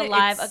there's like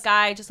Outside, a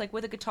guy just like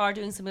with a guitar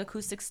doing some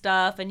acoustic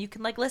stuff and you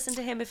can like listen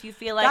to him if you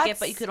feel like it,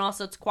 but you can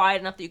also, it's quiet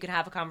enough that you can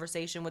have a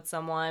conversation with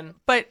someone.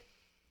 But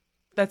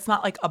that's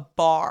not like a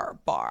bar.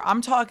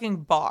 I'm talking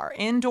bar.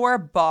 Indoor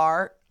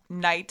bar,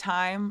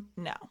 nighttime.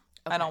 No,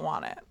 I don't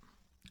want it.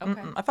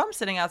 Okay. If I'm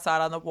sitting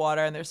outside on the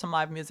water and there's some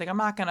live music, I'm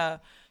not going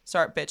to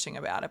start bitching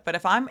about it. But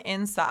if I'm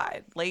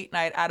inside late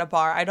night at a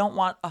bar, I don't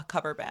want a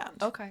cover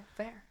band. Okay,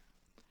 fair.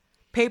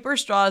 Paper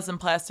straws and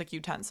plastic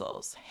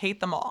utensils. Hate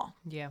them all.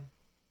 Yeah.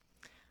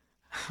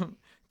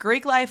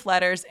 Greek life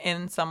letters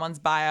in someone's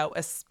bio,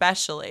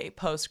 especially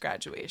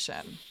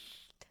post-graduation.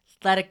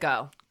 Let it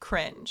go.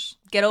 Cringe.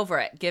 Get over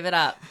it. Give it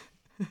up.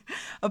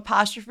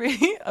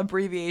 Apostrophe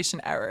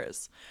abbreviation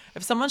errors.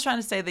 If someone's trying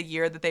to say the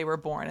year that they were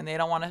born and they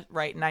don't want to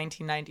write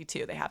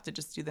 1992, they have to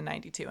just do the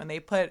 92. And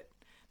they put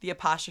the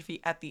apostrophe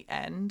at the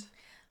end.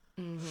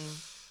 Mm-hmm.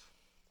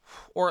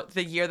 Or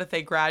the year that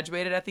they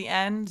graduated at the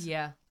end.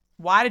 Yeah.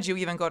 Why did you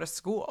even go to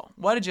school?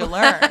 What did you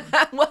learn?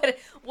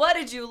 What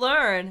did you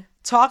learn?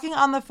 Talking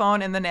on the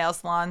phone in the nail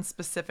salon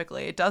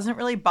specifically. It doesn't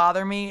really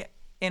bother me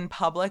in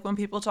public when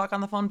people talk on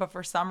the phone, but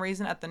for some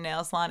reason at the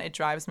nail salon, it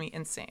drives me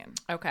insane.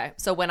 Okay.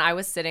 So when I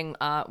was sitting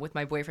with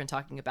my boyfriend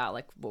talking about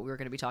like what we were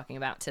going to be talking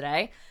about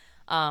today,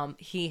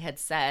 he had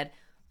said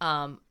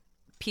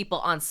people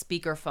on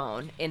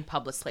speakerphone in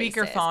public places.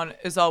 Speakerphone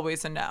is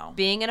always a no.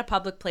 Being in a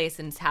public place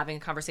and having a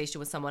conversation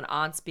with someone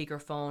on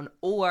speakerphone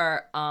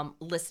or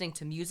listening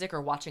to music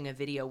or watching a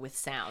video with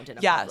sound in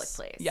a public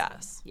place.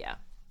 Yes. Yeah.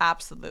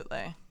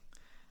 Absolutely.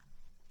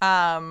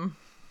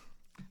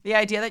 The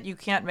idea that you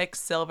can't mix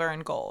silver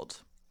and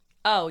gold.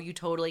 Oh, you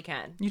totally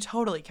can. You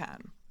totally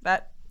can.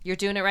 You're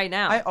doing it right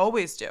now. I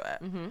always do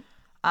it. Mm-hmm.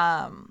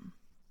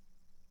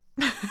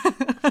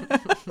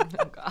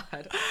 Oh,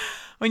 God.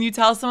 When you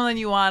tell someone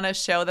you want to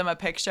show them a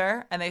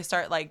picture and they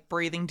start like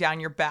breathing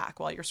down your back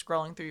while you're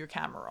scrolling through your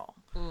camera roll.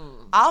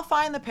 I'll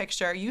find the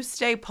picture. You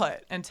stay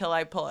put until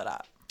I pull it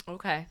up.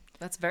 Okay.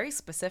 That's very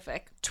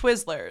specific.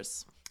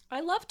 Twizzlers. I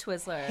love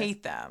Twizzlers.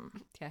 Hate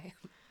them. Okay.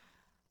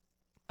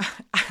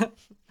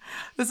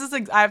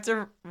 I have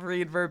to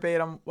read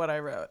verbatim what I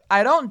wrote.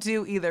 I don't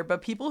do either,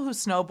 but people who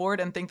snowboard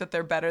and think that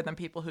they're better than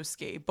people who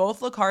ski.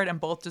 Both look hard and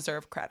both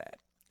deserve credit.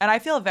 And I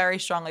feel very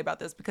strongly about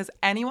this because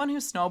anyone who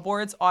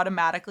snowboards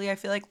automatically, I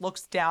feel like,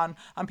 looks down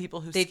on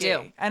people who ski. They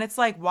do. And it's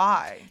like,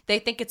 why? They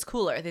think it's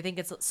cooler. They think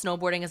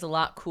snowboarding is a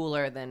lot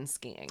cooler than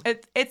skiing.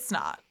 It's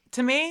not.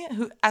 To me,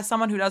 as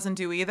someone who doesn't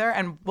do either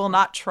and will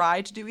not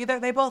try to do either,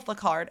 they both look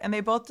hard and they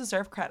both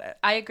deserve credit.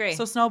 I agree.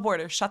 So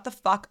snowboarders, shut the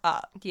fuck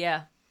up.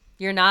 Yeah.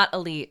 You're not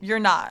elite. You're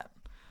not.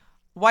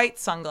 White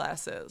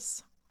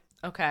sunglasses.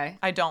 Okay.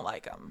 I don't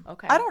like them.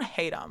 Okay. I don't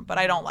hate them, but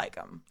I don't like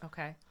them.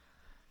 Okay.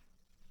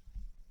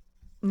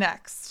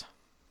 Next.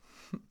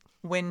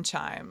 Wind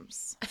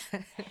chimes.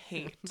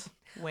 Hate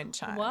wind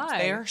chimes. Why?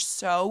 They are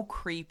so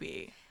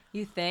creepy.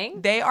 You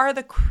think? They are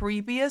the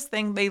creepiest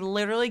thing. They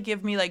literally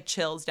give me like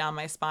chills down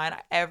my spine.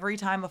 Every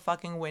time a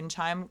fucking wind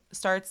chime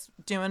starts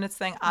doing its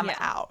thing, I'm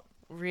out.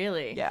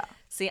 Really? Yeah.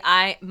 See,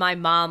 my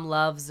mom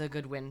loves a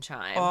good wind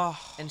chime. Oh.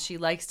 And she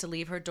likes to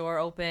leave her door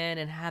open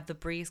and have the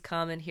breeze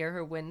come and hear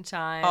her wind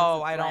chime.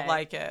 Oh, I don't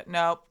like it.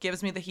 Nope.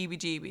 Gives me the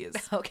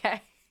heebie-jeebies.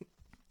 Okay.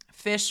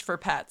 Fish for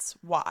pets.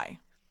 Why?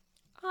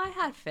 Oh, I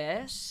had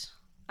fish.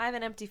 I have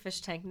an empty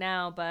fish tank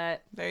now,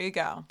 but There you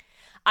go.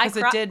 I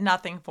Because it did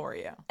nothing for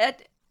you.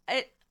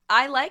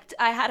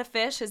 I had a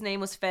fish. His name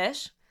was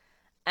Fish,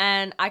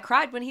 and I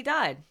cried when he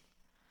died.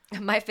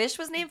 My fish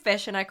was named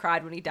Fish, and I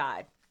cried when he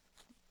died.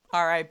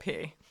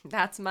 R.I.P.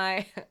 That's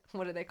my,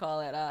 what do they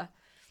call it?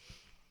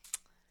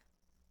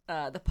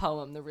 The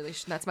poem.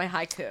 That's my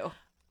haiku.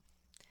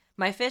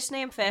 My fish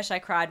named Fish. I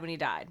cried when he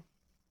died.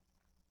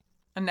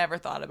 I never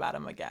thought about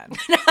him again.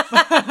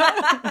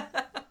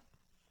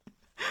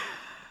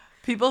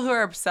 People who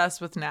are obsessed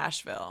with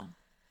Nashville.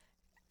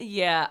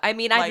 Yeah, I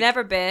mean, I've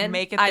never been.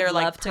 Make it their I'd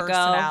love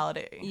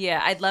personality. To go.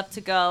 Yeah, I'd love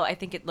to go. I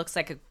think it looks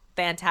like a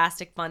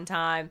fantastic, fun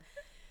time.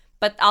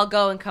 But I'll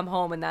go and come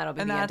home, and that'll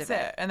be the end of it. And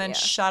that's it. And then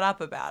shut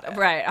up about it.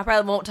 Right. I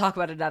probably won't talk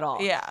about it at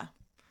all. Yeah.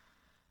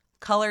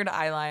 Colored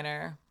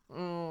eyeliner.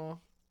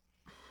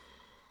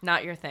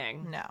 Not your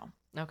thing. No.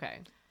 Okay.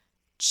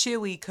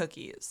 Chewy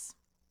cookies.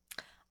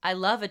 I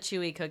love a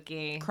chewy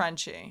cookie.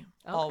 Crunchy.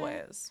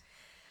 Always.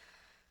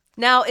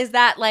 Now, is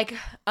that like,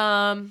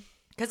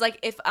 because like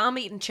if I'm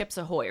eating Chips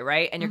Ahoy,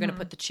 right, and you're going to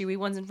put the chewy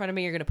ones in front of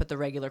me, you're going to put the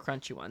regular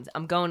crunchy ones.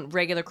 I'm going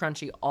regular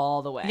crunchy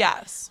all the way.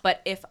 Yes.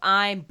 But if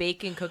I'm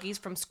baking cookies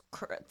from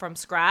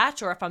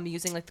scratch, or if I'm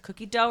using like the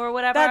cookie dough or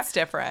whatever. That's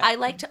different. I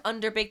like to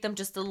underbake them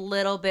just a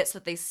little bit so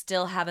that they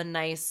still have a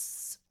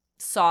nice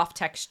soft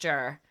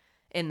texture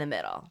in the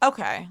middle.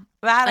 Okay.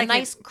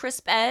 Nice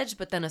crisp edge,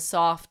 but then a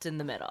soft in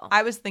the middle.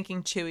 I was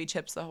thinking chewy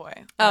Chips Ahoy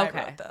when I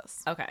wrote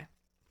this. Okay.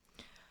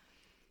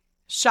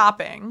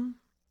 Shopping.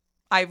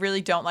 I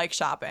really don't like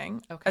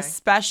shopping. Okay.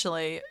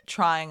 Especially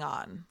trying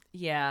on.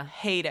 Yeah.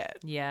 Hate it.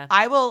 Yeah.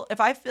 I will, if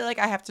I feel like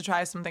I have to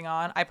try something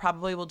on, I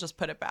probably will just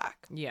put it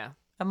back. Yeah.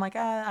 I'm like,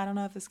 I don't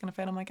know if this is going to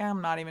fit. I'm like,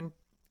 I'm not even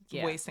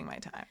wasting my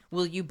time.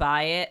 Will you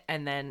buy it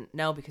and then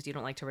no, because you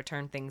don't like to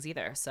return things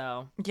either.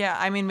 So yeah,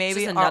 I mean,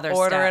 maybe I'll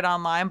order it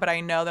online, but I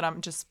know that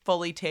I'm just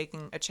fully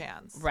taking a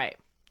chance. Right.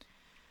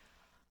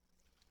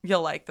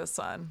 You'll like this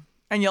one.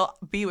 And you'll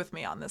be with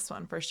me on this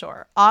one for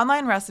sure.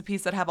 Online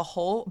recipes that have a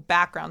whole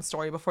background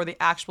story before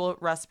the actual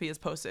recipe is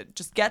posted.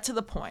 Just get to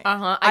the point.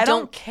 I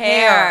don't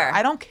care.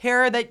 I don't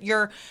care that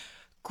your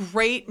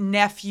great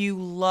nephew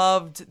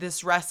loved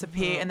this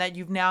recipe and that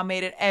you've now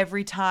made it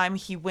every time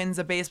he wins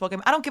a baseball game.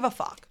 I don't give a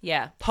fuck.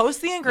 Yeah.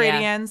 Post the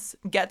ingredients,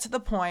 get to the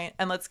point,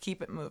 and let's keep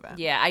it moving.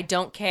 Yeah, I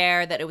don't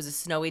care that it was a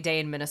snowy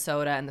day in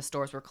Minnesota and the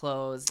stores were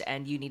closed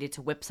and you needed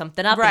to whip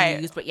something up and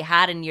you used what you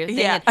had in your thing.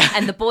 Yeah.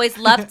 And the boys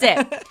loved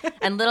it.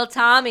 And little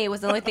Tommy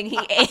was the only thing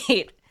he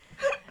ate.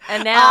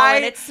 And now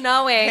when it's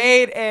snowing.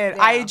 Hate it.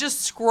 Yeah. I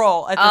just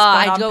scroll at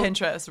this point on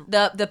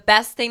Pinterest. The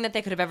best thing that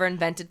they could have ever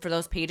invented for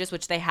those pages,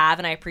 which they have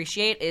and I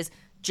appreciate, is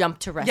jump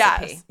to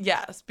recipe.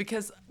 Yes,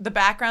 because the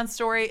background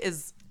story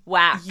is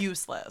whack.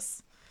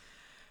 Useless.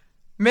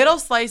 Middle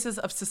slices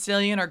of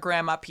Sicilian or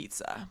grandma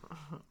pizza.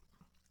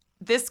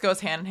 This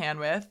goes hand in hand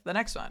with the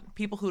next one.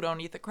 People who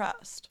don't eat the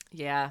crust.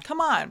 Yeah.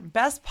 Come on.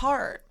 Best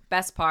part.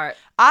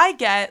 I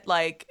get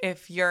like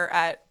if you're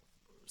at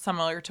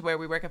similar to where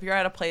we work, if you're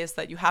at a place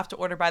that you have to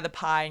order by the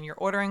pie and you're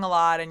ordering a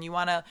lot and you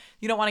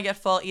don't want to get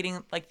full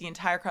eating like the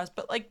entire crust,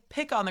 but like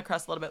pick on the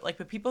crust a little bit. Like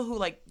the people who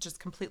like just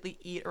completely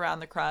eat around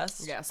the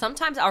crust. Yeah.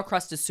 Sometimes our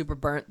crust is super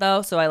burnt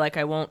though, so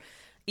I won't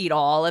eat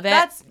all of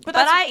it. But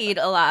I eat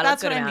a lot.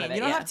 That's of what I mean.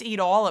 You don't have to eat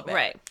all of it,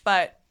 right?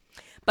 But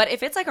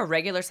if it's like a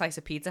regular slice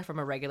of pizza from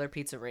a regular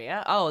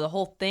pizzeria, the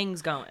whole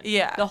thing's going.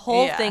 Yeah. The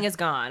whole thing is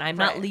gone. I'm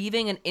not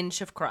leaving an inch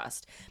of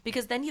crust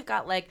because then you've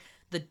got like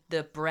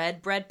the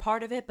bread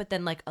part of it, but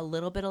then like a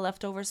little bit of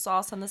leftover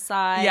sauce on the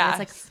side. Yeah. It's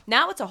like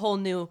now it's a whole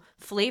new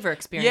flavor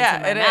experience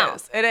in my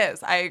mouth. It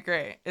is. I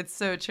agree. It's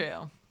so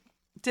true.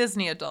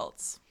 Disney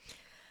adults.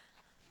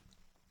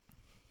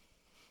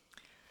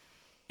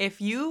 If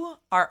you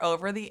are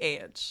over the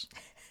age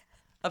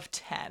of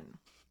 10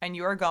 and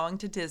you are going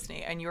to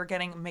Disney and you're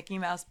getting Mickey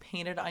Mouse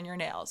painted on your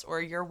nails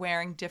or you're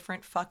wearing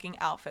different fucking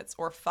outfits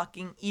or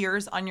fucking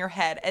ears on your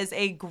head as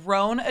a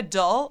grown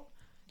adult,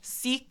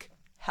 seek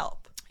help.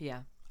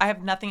 Yeah. I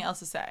have nothing else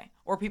to say.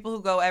 Or people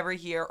who go every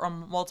year or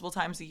multiple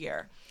times a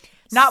year.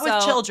 Not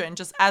with children,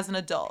 just as an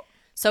adult.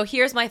 So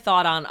here's my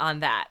thought on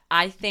that.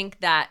 I think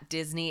that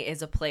Disney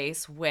is a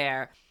place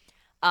where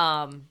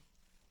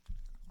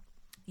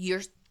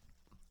you're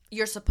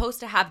supposed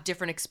to have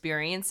different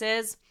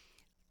experiences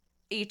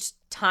each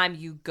time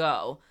you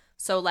go.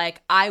 So,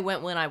 like, I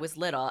went when I was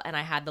little and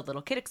I had the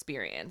little kid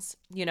experience,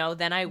 you know.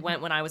 Then I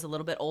went when I was a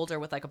little bit older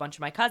with, like, a bunch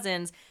of my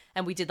cousins,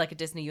 and we did, like, a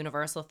Disney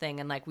Universal thing,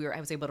 and, like, I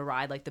was able to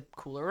ride, like, the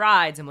cooler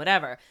rides and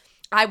whatever.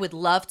 I would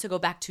love to go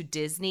back to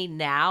Disney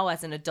now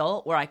as an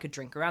adult, where I could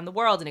drink around the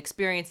world and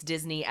experience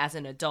Disney as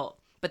an adult.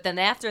 But then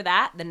after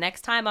that, the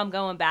next time I'm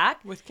going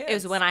back with kids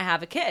is when I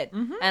have a kid.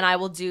 And I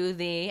will do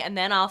and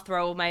then I'll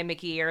throw my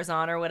Mickey ears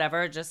on or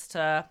whatever, just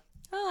to,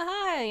 oh,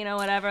 hi, you know,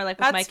 whatever,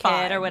 like, with my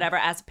kid or whatever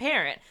as a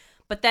parent.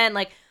 But then,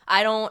 like,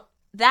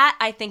 that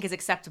I think is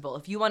acceptable.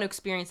 If you want to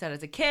experience that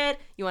as a kid,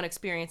 you want to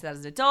experience that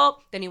as an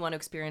adult, then you want to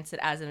experience it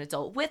as an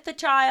adult with the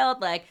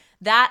child. Like,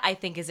 that I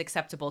think is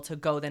acceptable to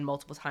go then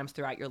multiple times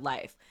throughout your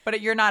life.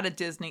 But you're not a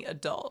Disney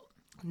adult.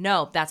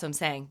 No, that's what I'm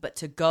saying. But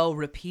to go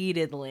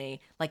repeatedly,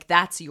 like,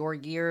 that's your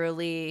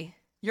yearly.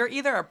 You're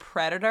either a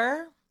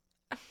predator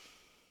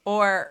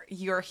or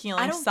you're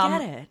healing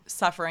some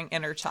suffering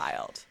inner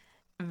child.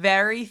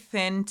 Very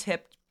thin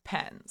tipped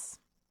pens.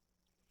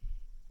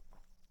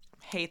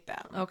 Hate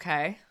them.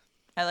 Okay.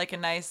 I like a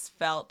nice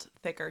felt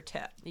thicker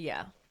tip.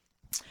 Yeah.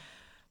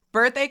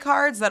 Birthday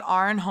cards that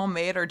aren't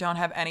homemade or don't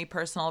have any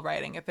personal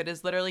writing. If it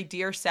is literally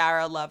Dear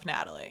Sarah, love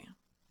Natalie.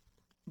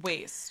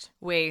 Waste.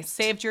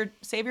 Save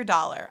your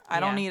dollar. I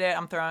don't need it.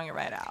 I'm throwing it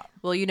right out.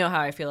 Well, you know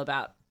how I feel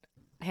about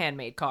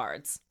handmade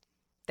cards.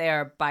 They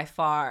are by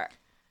far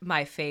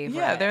my favorite.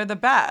 Yeah, they're the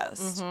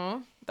best.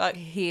 Mm-hmm. But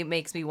he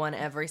makes me one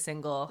every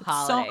single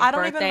holiday. So I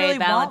don't Birthday, even really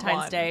Valentine's want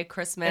one Day,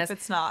 Christmas. if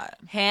it's not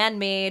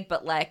handmade,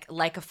 but like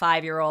a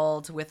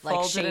 5-year-old with like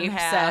folded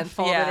shapes and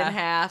folded in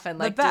half and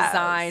like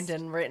designed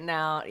and written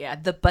out. Yeah,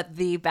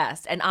 the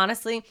best. And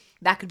honestly,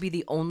 that could be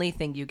the only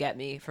thing you get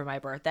me for my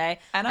birthday,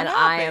 and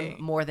I am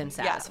more than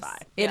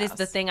satisfied. It is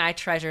the thing I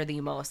treasure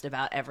the most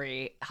about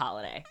every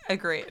holiday.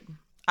 Agreed.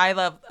 I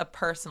love a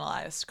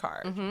personalized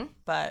card,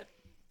 but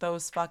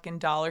those fucking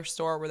dollar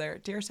store where they're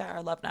Dear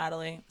Sarah, love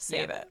Natalie,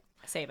 save it.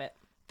 Save it.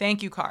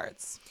 Thank you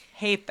cards.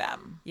 Hate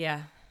them.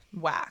 Yeah.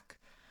 Whack.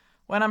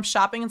 When I'm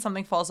shopping and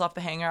something falls off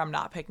the hanger, I'm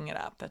not picking it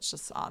up. That's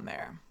just on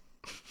there.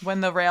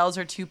 When the rails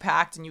are too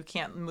packed and you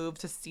can't move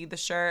to see the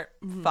shirt,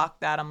 fuck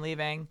that. I'm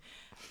leaving.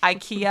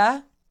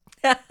 IKEA.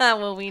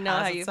 Well, we know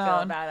how you feel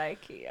about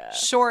IKEA.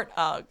 Short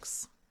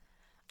Uggs.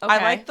 Okay.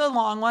 I like the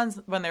long ones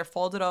when they're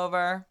folded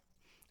over.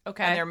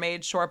 Okay. And they're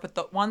made short, but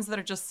the ones that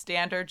are just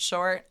standard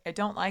short, I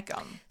don't like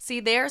them. See,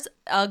 there's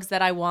Uggs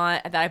that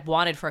I've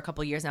wanted for a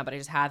couple years now, but I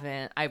just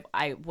haven't.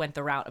 I went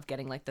the route of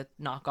getting like the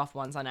knockoff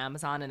ones on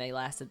Amazon, and they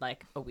lasted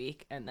like a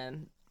week, and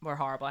then were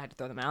horrible. I had to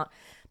throw them out.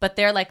 But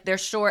they're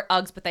short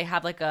Uggs, but they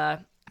have like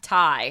a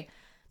tie.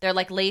 They're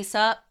like lace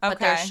up, but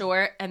they're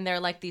short, and they're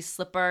like these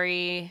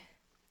slippery.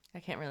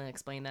 I can't really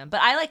explain them,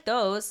 but I like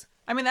those.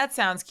 I mean, that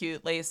sounds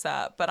cute, lace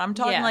up, but I'm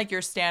talking like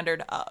your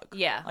standard Ugg.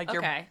 Yeah. Like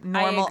your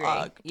normal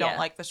Ugg. Don't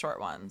like the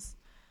short ones.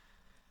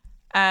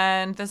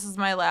 And this is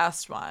my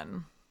last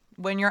one.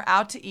 When you're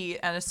out to eat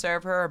and a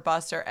server or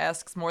busser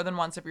asks more than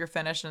once if you're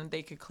finished and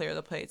they could clear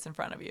the plates in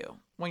front of you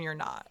when you're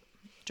not.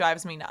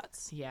 Drives me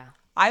nuts. Yeah.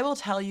 I will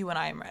tell you when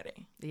I am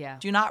ready. Yeah.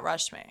 Do not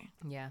rush me.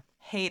 Yeah.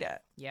 Hate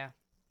it. Yeah.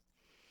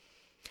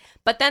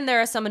 But then there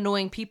are some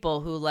annoying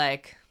people who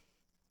like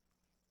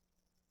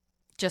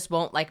just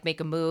won't like make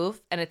a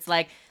move, and it's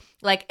like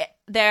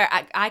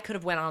I could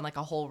have went on like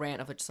a whole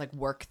rant of just like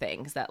work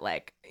things that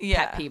like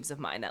pet peeves of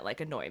mine that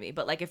like annoy me.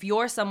 But like if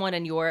you're someone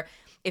and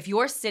if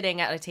you're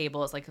sitting at a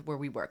table, it's like where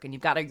we work, and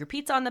you've got your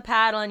pizza on the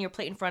paddle and your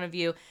plate in front of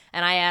you,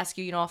 and I ask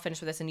you, I'll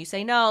finish with this, and you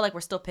say no, like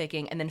we're still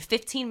picking, and then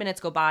 15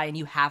 minutes go by and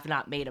you have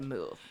not made a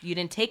move. You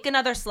didn't take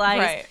another slice.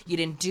 Right. You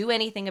didn't do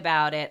anything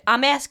about it.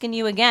 I'm asking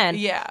you again.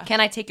 Yeah.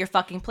 Can I take your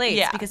fucking plates?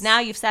 Yes. Because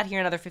now you've sat here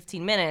another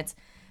 15 minutes.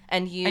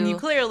 And you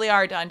clearly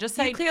are done. Just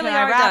say, you clearly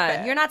are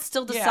done. You're not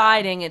still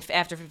deciding if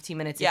after 15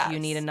 minutes if you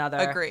need another.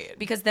 Agreed.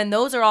 Because then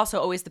those are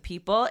also always the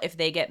people, if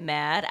they get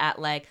mad at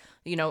like,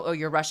 oh,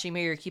 you're rushing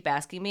me or you keep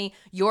asking me,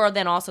 you're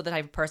then also the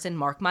type of person,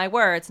 mark my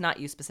words, not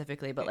you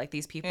specifically, but like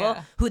these people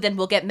who then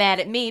will get mad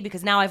at me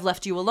because now I've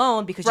left you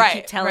alone because you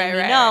keep telling me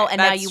no, and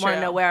now you want to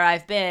know where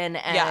I've been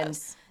and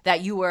that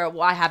you were,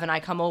 why haven't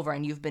I come over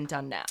and you've been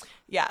done now?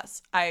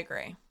 Yes, I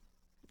agree.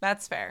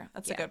 That's fair.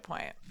 That's a good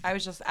point. I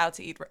was just out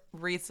to eat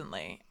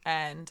recently,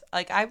 and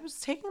like I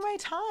was taking my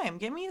time.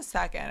 Give me a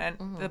second.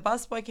 And the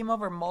busboy came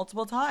over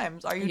multiple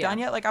times. Are you done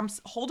yet? Like I'm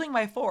holding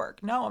my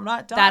fork. No, I'm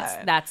not done.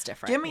 That's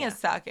different. Give me a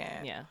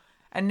second. Yeah.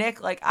 And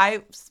Nick, like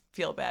I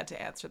feel bad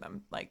to answer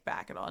them like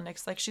back at all.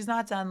 Nick's like, she's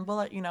not done. We'll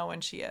let you know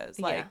when she is.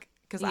 Like.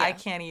 Because I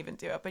can't even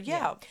do it. But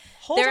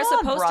hold there are on,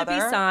 supposed brother.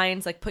 to be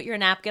signs like put your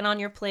napkin on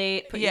your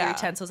plate, put your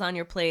utensils on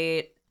your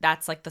plate.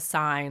 That's like the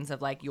signs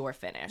of like you're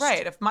finished.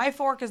 Right. If my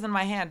fork is in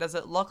my hand, does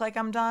it look like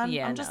I'm done?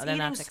 Yeah, I'm just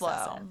eating slow.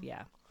 Excessive.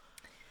 Yeah.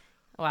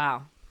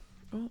 Wow.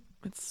 Oh,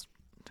 it's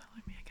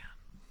telling me again.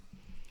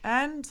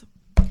 And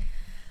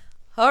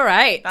all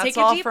right, that's take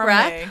all a deep from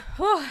breath.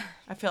 Me.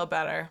 I feel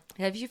better.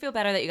 Have you feel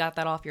better that you got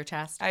that off your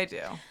chest? I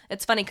do.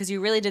 It's funny because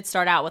you really did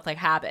start out with like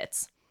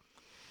habits.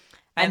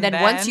 And then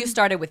once you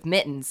started with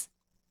mittens,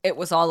 it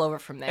was all over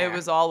from there. It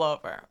was all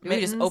over. We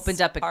just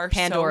opened up a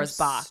Pandora's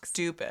box.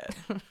 Stupid.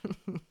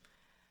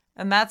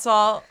 And that's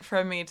all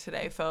from me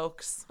today,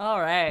 folks. All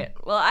right.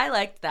 Well, I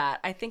liked that.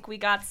 I think we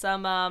got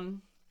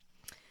some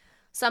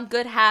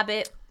good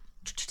habit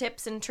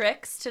tips and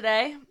tricks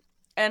today,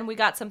 and we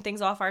got some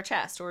things off our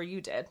chest, or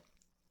you did.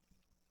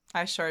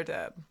 I sure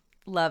did.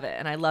 Love it.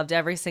 And I loved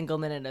every single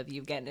minute of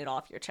you getting it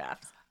off your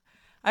chest.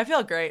 I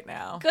feel great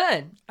now.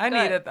 Good. I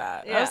needed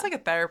that. Yeah. That was like a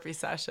therapy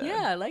session.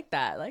 Yeah, I like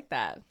that.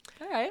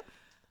 All right.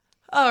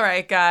 All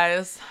right,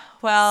 guys.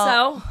 Well,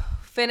 So,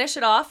 finish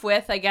it off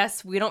with, I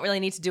guess we don't really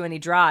need to do any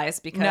dries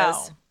because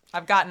no,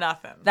 I've got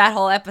nothing. that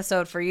whole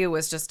episode for you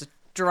was just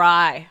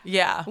dry.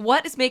 Yeah.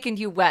 What is making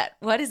you wet?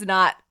 What is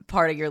not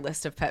part of your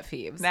list of pet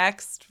peeves?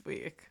 Next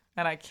week.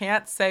 And I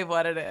can't say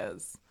what it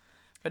is.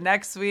 But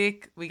next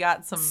week, we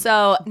got some.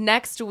 So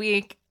next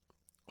week,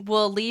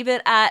 we'll leave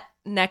it at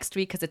next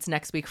week because it's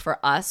next week for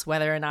us,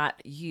 whether or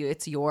not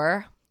it's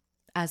your,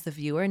 as the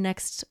viewer,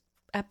 next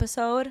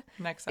episode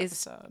Next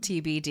is episode.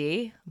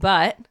 TBD.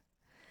 But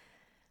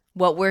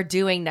what we're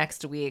doing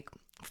next week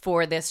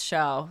for this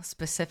show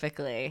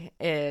specifically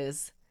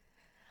is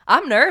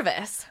I'm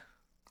nervous.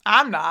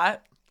 I'm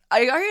not.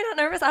 Are you not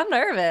nervous? I'm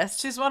nervous.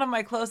 She's one of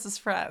my closest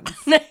friends.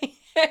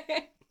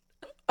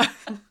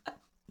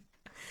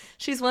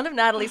 She's one of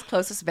Natalie's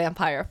closest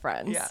vampire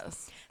friends.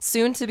 Yes.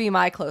 Soon to be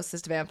my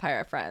closest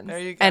vampire friends. There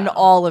you go. And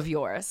all of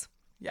yours.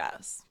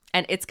 Yes.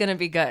 And it's going to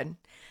be good.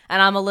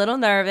 And I'm a little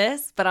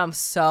nervous, but I'm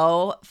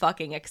so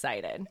fucking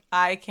excited.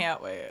 I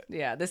can't wait.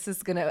 Yeah, this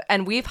is going to,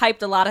 and we've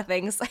hyped a lot of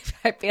things.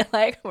 I feel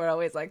like we're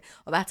always like,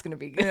 well, that's going to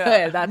be good.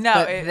 Yeah.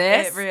 No,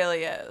 this it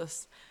really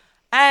is.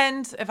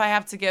 And if I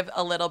have to give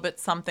a little bit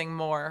something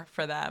more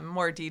for them,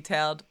 more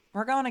detailed,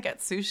 we're going to get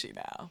sushi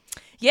now.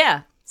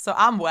 Yeah. So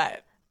I'm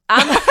wet.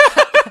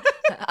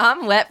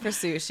 I'm wet for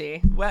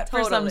sushi. Wet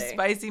for some Totally.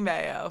 spicy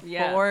mayo,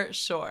 Yeah. for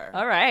sure.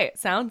 All right.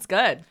 Sounds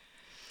good.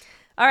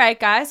 All right,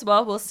 guys.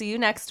 Well, we'll see you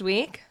next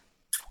week.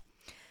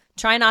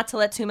 Try not to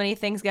let too many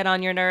things get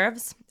on your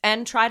nerves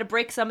and try to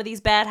break some of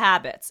these bad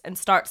habits and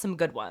start some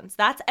good ones.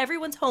 That's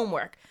everyone's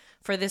homework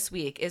for this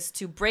week is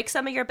to break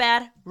some of your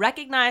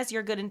recognize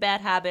your good and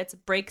bad habits,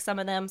 break some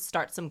of them,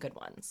 start some good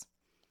ones.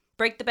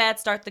 Break the bad,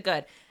 start the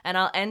good. And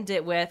I'll end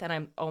it with, and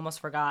I almost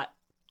forgot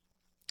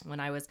when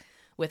I was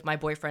with my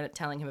boyfriend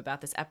telling him about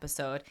this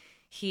episode,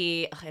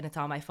 and it's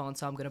on my phone,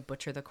 so I'm going to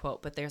butcher the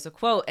quote, but there's a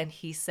quote, and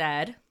he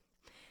said,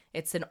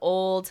 it's an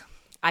old,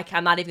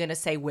 I'm not even going to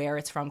say where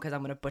it's from because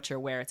I'm going to butcher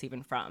where it's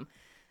even from.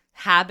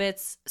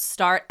 Habits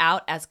start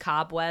out as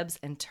cobwebs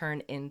and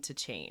turn into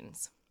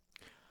chains.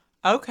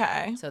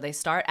 Okay. So they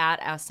start out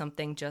as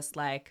something just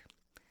like,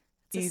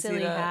 it's a Easy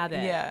silly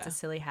habit. yeah. It's a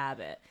silly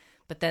habit.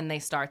 But then they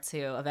start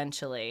to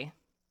eventually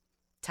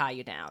tie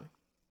you down.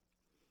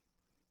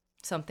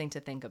 Something to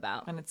think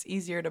about. And it's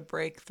easier to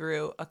break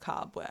through a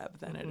cobweb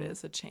than it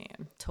is a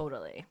chain.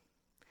 Totally.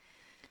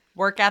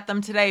 Work at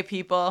them today,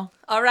 people.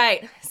 All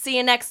right. See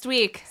you next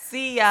week.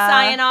 See ya.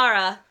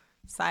 Sayonara.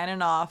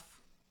 Signing off.